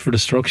Appetite for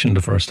Destruction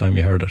the first time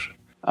you heard it?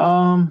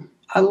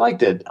 I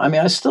liked it. I mean,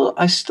 I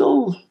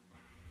still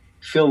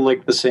feel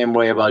like the same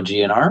way about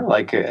GNR.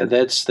 Like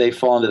they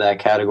fall into that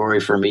category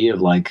for me of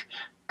like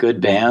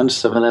good bands.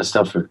 Some of that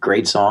stuff are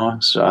great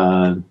songs.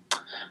 Welcome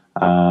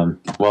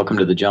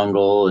to the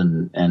Jungle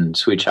and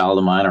Sweet Child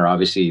of Mine are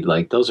obviously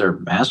like those are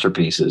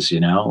masterpieces,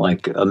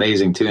 like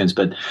amazing tunes.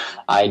 But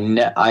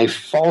I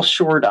fall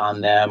short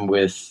on them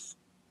with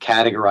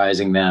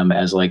categorizing them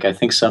as like, I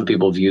think some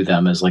people view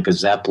them as like a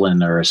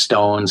Zeppelin or a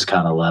Stones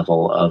kind of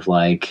level of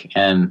like,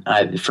 and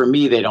for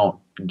me, they don't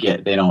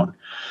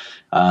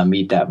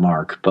meet that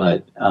mark.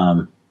 But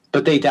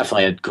they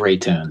definitely had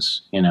great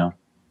tunes, you know.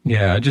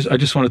 Yeah, I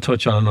just want to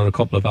touch on another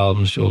couple of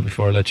albums, Joel,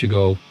 before I let you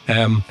go.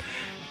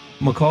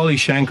 Macaulay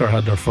Schenker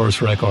had their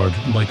first record,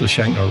 Michael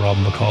Schenker,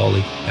 Robin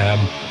Macaulay.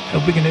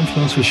 How big an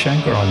influence was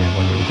Schenker on you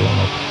when you were growing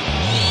up?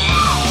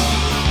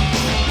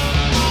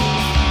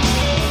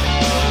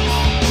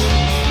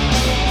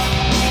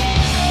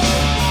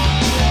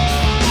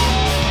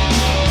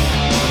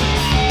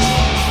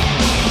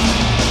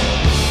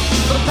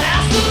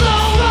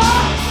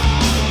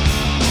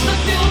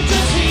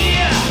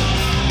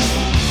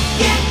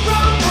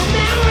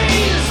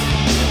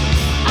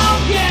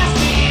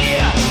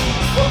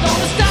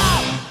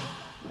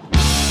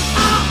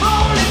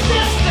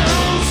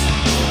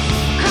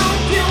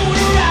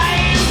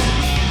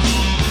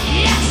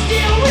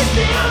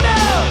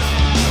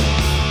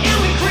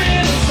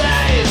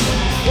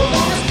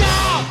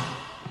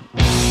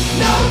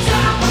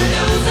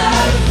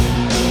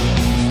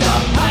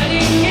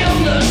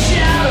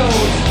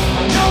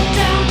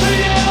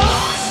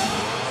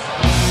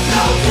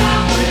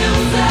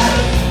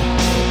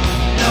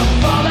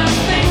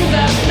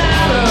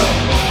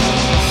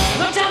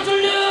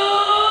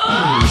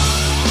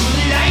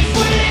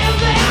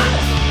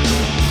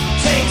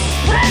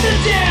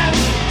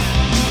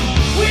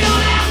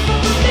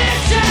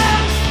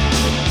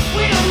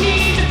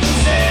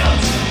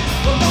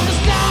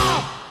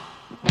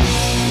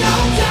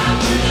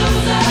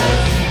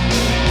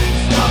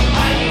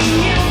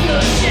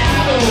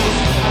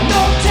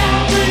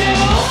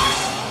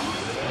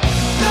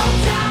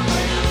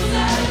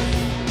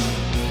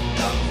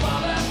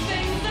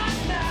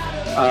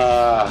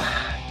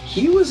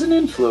 He was an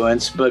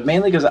influence, but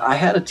mainly because I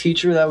had a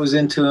teacher that was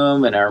into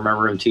him, and I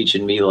remember him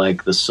teaching me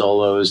like the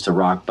solos to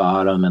Rock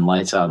Bottom and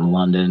Lights Out in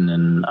London,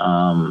 and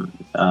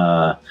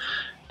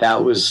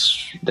that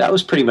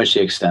was pretty much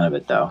the extent of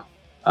it, though.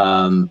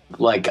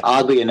 Like,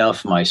 oddly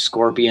enough, my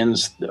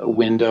Scorpions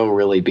window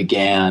really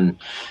began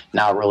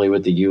not really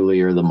with the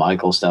Yuli or the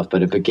Michael stuff,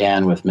 but it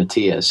began with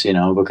Matthias, you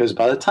know, because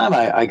by the time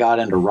I got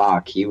into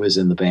rock, he was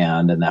in the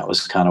band, and that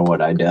was kind of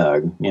what I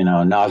dug, you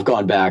know. Now I've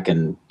gone back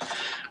and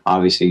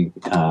obviously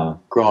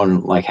grown,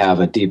 like, have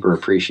a deeper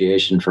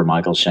appreciation for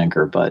Michael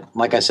Schenker, but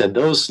like I said,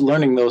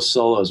 learning those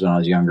solos when I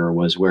was younger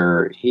was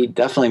where he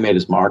definitely made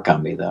his mark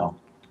on me, though.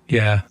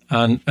 Yeah,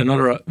 and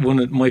another one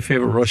of my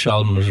favorite Rush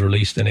album was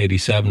released in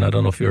 '87. I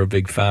don't know if you're a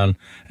big fan.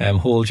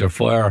 Hold Your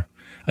Fire.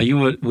 Were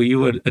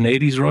you an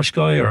 '80s Rush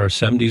guy or a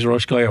 '70s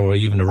Rush guy, or were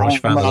you even a Rush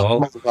fan at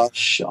all?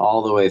 Rush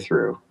all the way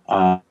through.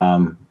 I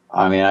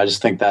mean, I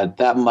just think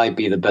that might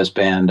be the best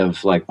band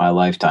of like my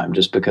lifetime,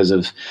 just because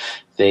of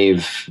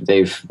they've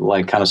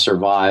like kind of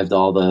survived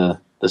all the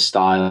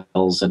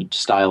styles and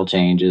style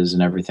changes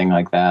and everything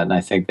like that. And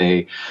I think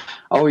they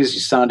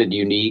always sounded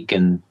unique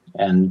and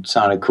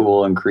sounded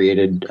cool and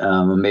created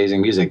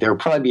amazing music. There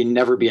would probably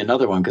never be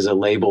another one because a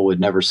label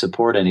would never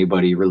support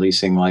anybody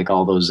releasing like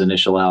all those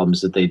initial albums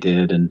that they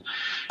did. And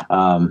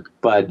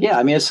but yeah,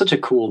 I mean, it's such a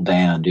cool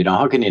band. You know,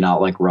 how can you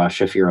not like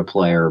Rush if you're a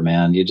player,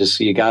 man?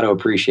 You got to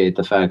appreciate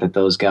the fact that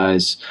those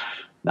guys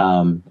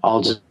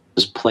all just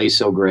play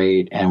so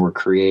great and were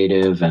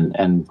creative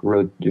and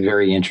wrote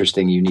very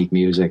interesting, unique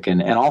music.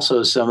 And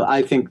also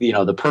I think, you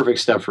know, the perfect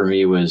stuff for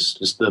me was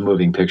just the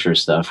moving picture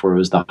stuff, where it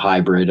was the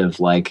hybrid of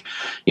like,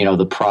 you know,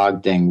 the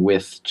prog thing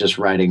with just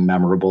writing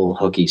memorable,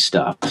 hooky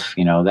stuff.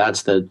 You know,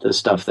 that's the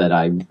stuff that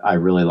I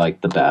really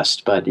liked the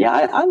best. But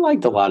yeah, I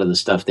liked a lot of the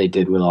stuff they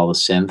did with all the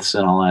synths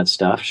and all that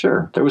stuff.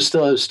 Sure. It was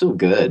still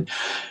good.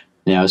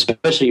 You know,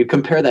 especially you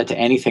compare that to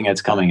anything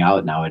that's coming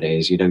out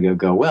nowadays, you don't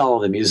go, well,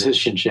 the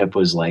musicianship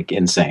was like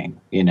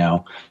insane, you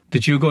know.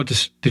 Have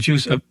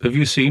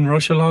you seen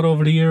Rush a lot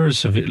over the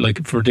years? Have you,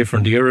 like, for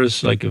different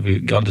eras? Like, have you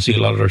gone to see a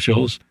lot of their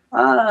shows?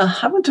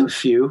 I went to a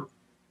few.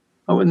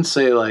 I wouldn't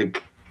say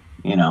like,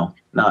 you know,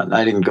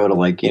 I didn't go to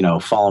like, you know,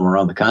 follow them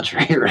around the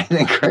country or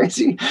anything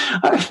crazy.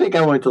 I think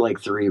I went to like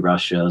 3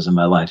 Rush shows in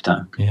my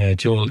lifetime. Yeah,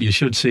 Joel, you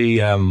should see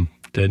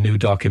the new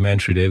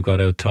documentary they've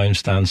got out, Time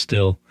Stands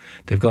Still.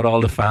 They've got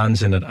all the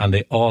fans in it, and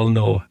they all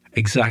know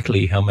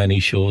exactly how many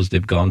shows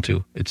they've gone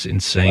to. It's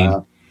insane.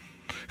 Wow.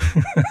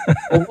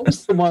 Well,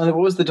 what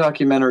was the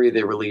documentary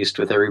they released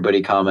with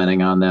everybody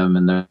commenting on them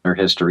and their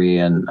history?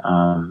 And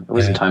it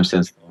wasn't Time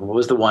Stands Still. What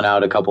was the one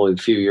out a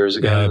few years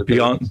ago?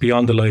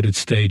 Beyond the Lighted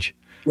Stage.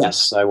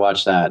 Yes, I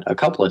watched that a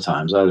couple of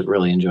times. I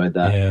really enjoyed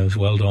that. Yeah, it was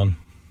well done.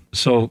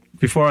 So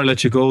before I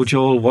let you go,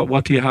 Joel,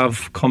 what do you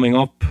have coming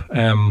up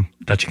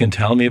that you can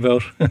tell me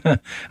about?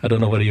 I don't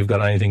know whether you've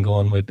got anything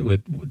going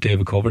with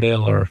David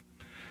Coverdale or...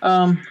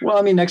 Well,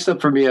 I mean, next up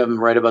for me, I'm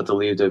right about to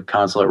leave the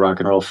Consulate Rock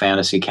and Roll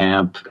Fantasy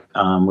Camp,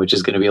 which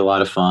is going to be a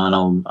lot of fun.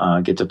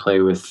 I'll get to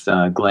play with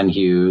Glenn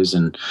Hughes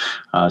and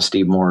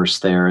Steve Morse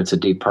there. It's a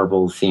Deep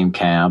Purple themed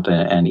camp,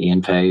 and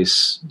Ian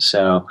Pace.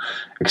 So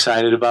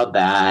excited about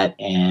that.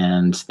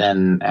 And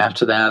then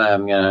after that,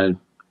 I'm going to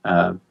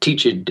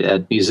teach it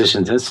at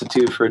Musicians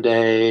Institute for a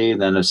day,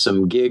 and then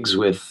some gigs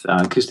with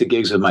acoustic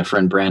gigs with my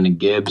friend Brandon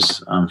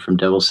Gibbs from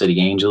Devil City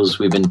Angels.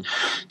 We've been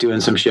doing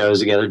some shows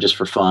together just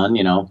for fun,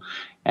 you know,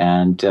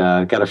 And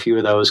got a few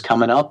of those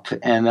coming up.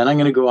 And then I'm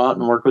going to go out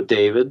and work with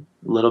David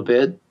a little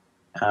bit.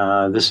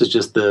 This is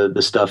just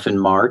the stuff in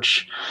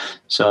March.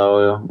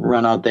 So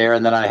run out there.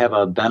 And then I have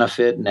a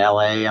benefit in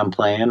LA. I'm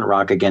playing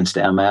Rock Against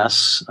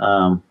MS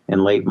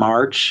in late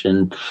March,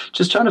 and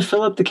just trying to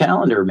fill up the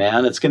calendar,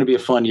 man. It's going to be a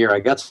fun year. I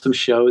got some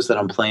shows that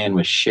I'm playing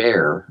with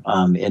Cher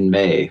in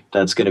May.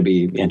 That's going to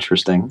be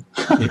interesting.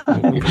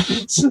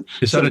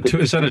 Is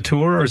that a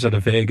tour, or is that a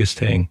Vegas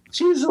thing?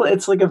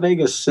 It's like a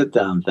Vegas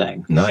sit-down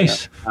thing.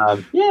 Nice.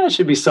 Yeah, it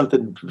should be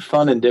something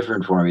fun and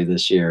different for me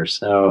this year.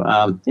 So,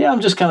 I'm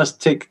just kind of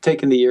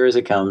taking the year as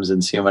it comes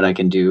and seeing what I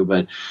can do.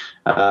 But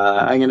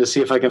I'm going to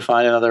see if I can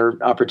find another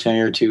opportunity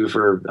or two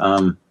for,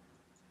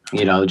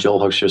 Joel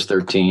Hookster's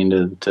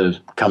 13 to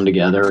come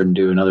together and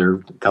do another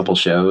couple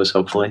shows,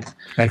 hopefully.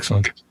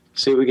 Excellent.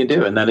 See what we can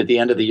do. And then at the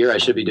end of the year, I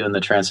should be doing the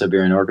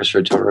Trans-Siberian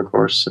Orchestra tour, of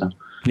course. So.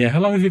 Yeah, how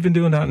long have you been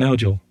doing that now,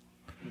 Joel?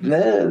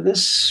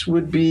 This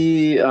would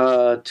be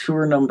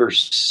tour number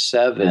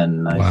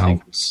 7, I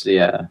think.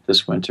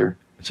 This winter.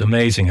 It's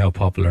amazing how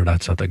popular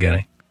that's at the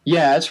getting.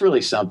 Yeah, it's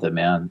really something,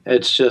 man.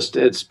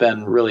 It's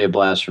been really a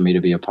blast for me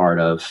to be a part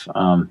of.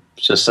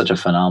 It's just such a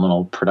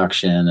phenomenal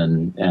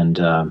production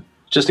and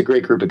just a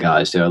great group of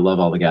guys, too. I love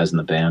all the guys in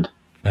the band.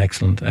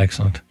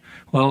 Excellent.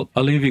 Well,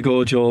 I'll leave you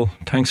go, Joel.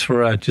 Thanks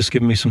for just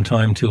giving me some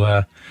time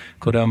to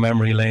go down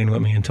memory lane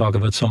with me and talk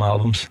about some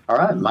albums. All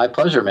right, my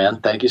pleasure, man.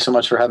 Thank you so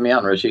much for having me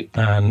on, Richie.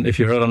 And if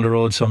you're out on the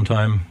road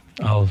sometime,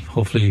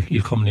 hopefully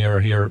you'll come nearer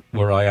here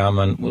where I am,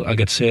 and I'll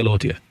get to say hello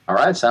to you. All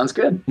right, sounds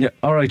good. Yeah.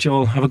 All right,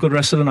 Joel. Have a good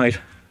rest of the night.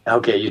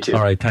 Okay, you too.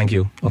 All right, thank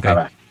you. Okay.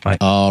 Bye-bye. Bye.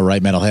 All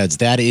right, Metalheads,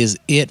 that is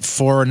it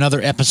for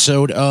another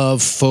episode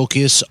of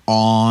Focus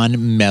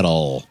on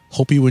Metal.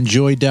 Hope you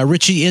enjoyed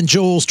Richie and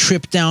Joel's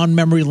trip down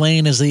memory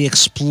lane as they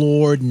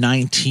explored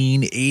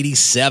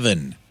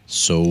 1987.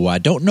 So I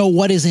don't know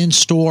what is in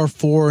store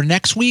for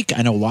next week.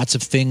 I know lots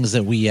of things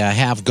that we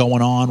have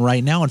going on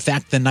right now. In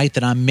fact, the night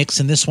that I'm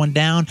mixing this one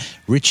down,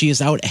 Richie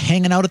is out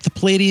hanging out at the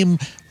Palladium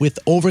with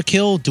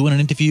Overkill, doing an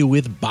interview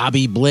with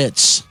Bobby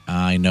Blitz.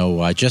 I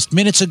know just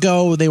minutes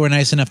ago, they were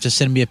nice enough to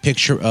send me a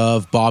picture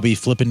of Bobby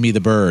flipping me the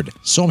bird.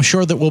 So I'm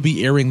sure that we'll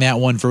be airing that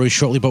one very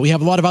shortly. But we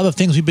have a lot of other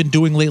things we've been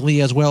doing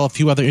lately as well, a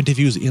few other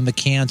interviews in the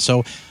can.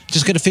 So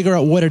just got to figure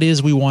out what it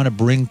is we want to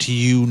bring to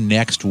you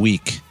next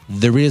week.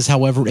 There is,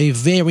 however, a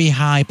very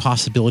high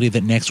possibility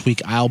that next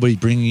week I'll be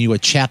bringing you a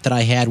chat that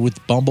I had with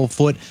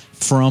Bumblefoot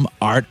from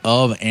Art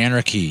of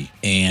Anarchy.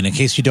 And in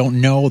case you don't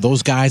know,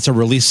 those guys are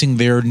releasing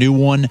their new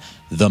one,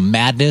 The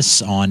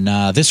Madness, on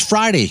this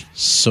Friday.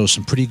 So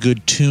some pretty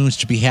good tunes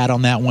to be had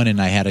on that one.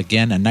 And I had,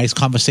 again, a nice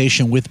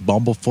conversation with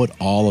Bumblefoot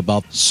all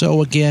about.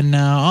 So again,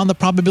 on the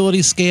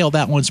probability scale,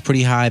 that one's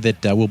pretty high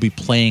that we'll be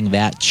playing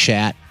that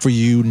chat for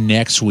you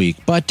next week.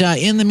 But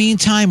in the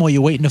meantime, while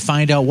you're waiting to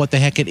find out what the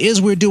heck it is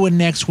we're doing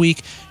next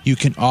week, you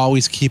can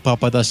always keep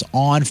up with us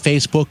on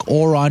Facebook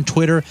or on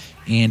Twitter.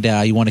 And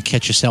you want to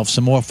catch yourself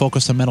some more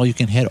Focus on Metal, you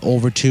can head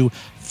over to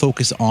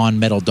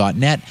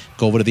focusonmetal.net.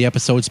 Go over to the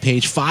episodes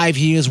page. 5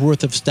 years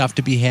worth of stuff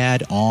to be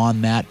had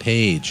on that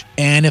page.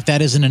 And if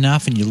that isn't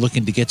enough and you're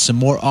looking to get some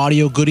more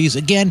audio goodies,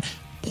 again,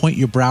 point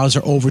your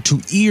browser over to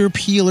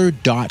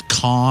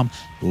earpeeler.com.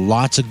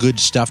 Lots of good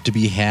stuff to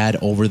be had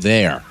over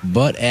there.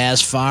 But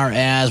as far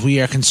as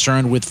we are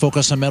concerned with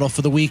Focus on Metal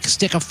for the week,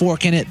 stick a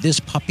fork in it. This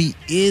puppy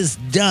is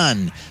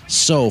done.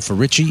 So for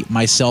Richie,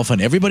 myself,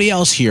 and everybody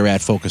else here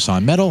at Focus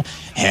on Metal,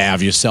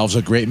 have yourselves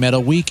a great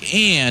metal week.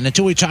 And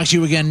until we talk to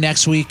you again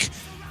next week,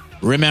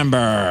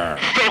 remember,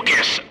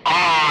 Focus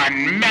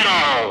on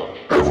Metal.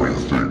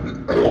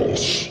 Everything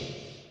else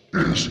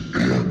is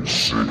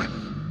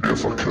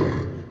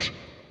insignificant.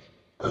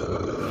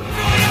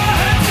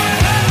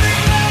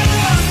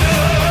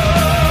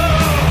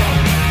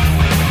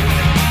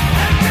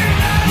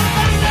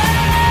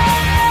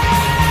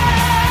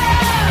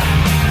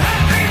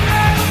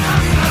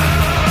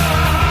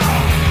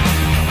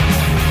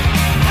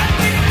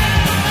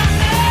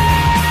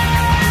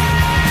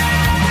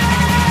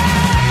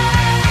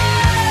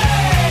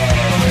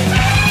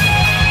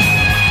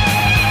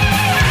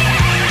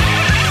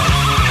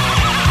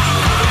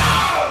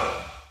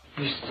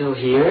 Still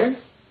here?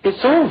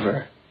 It's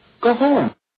over. Go home.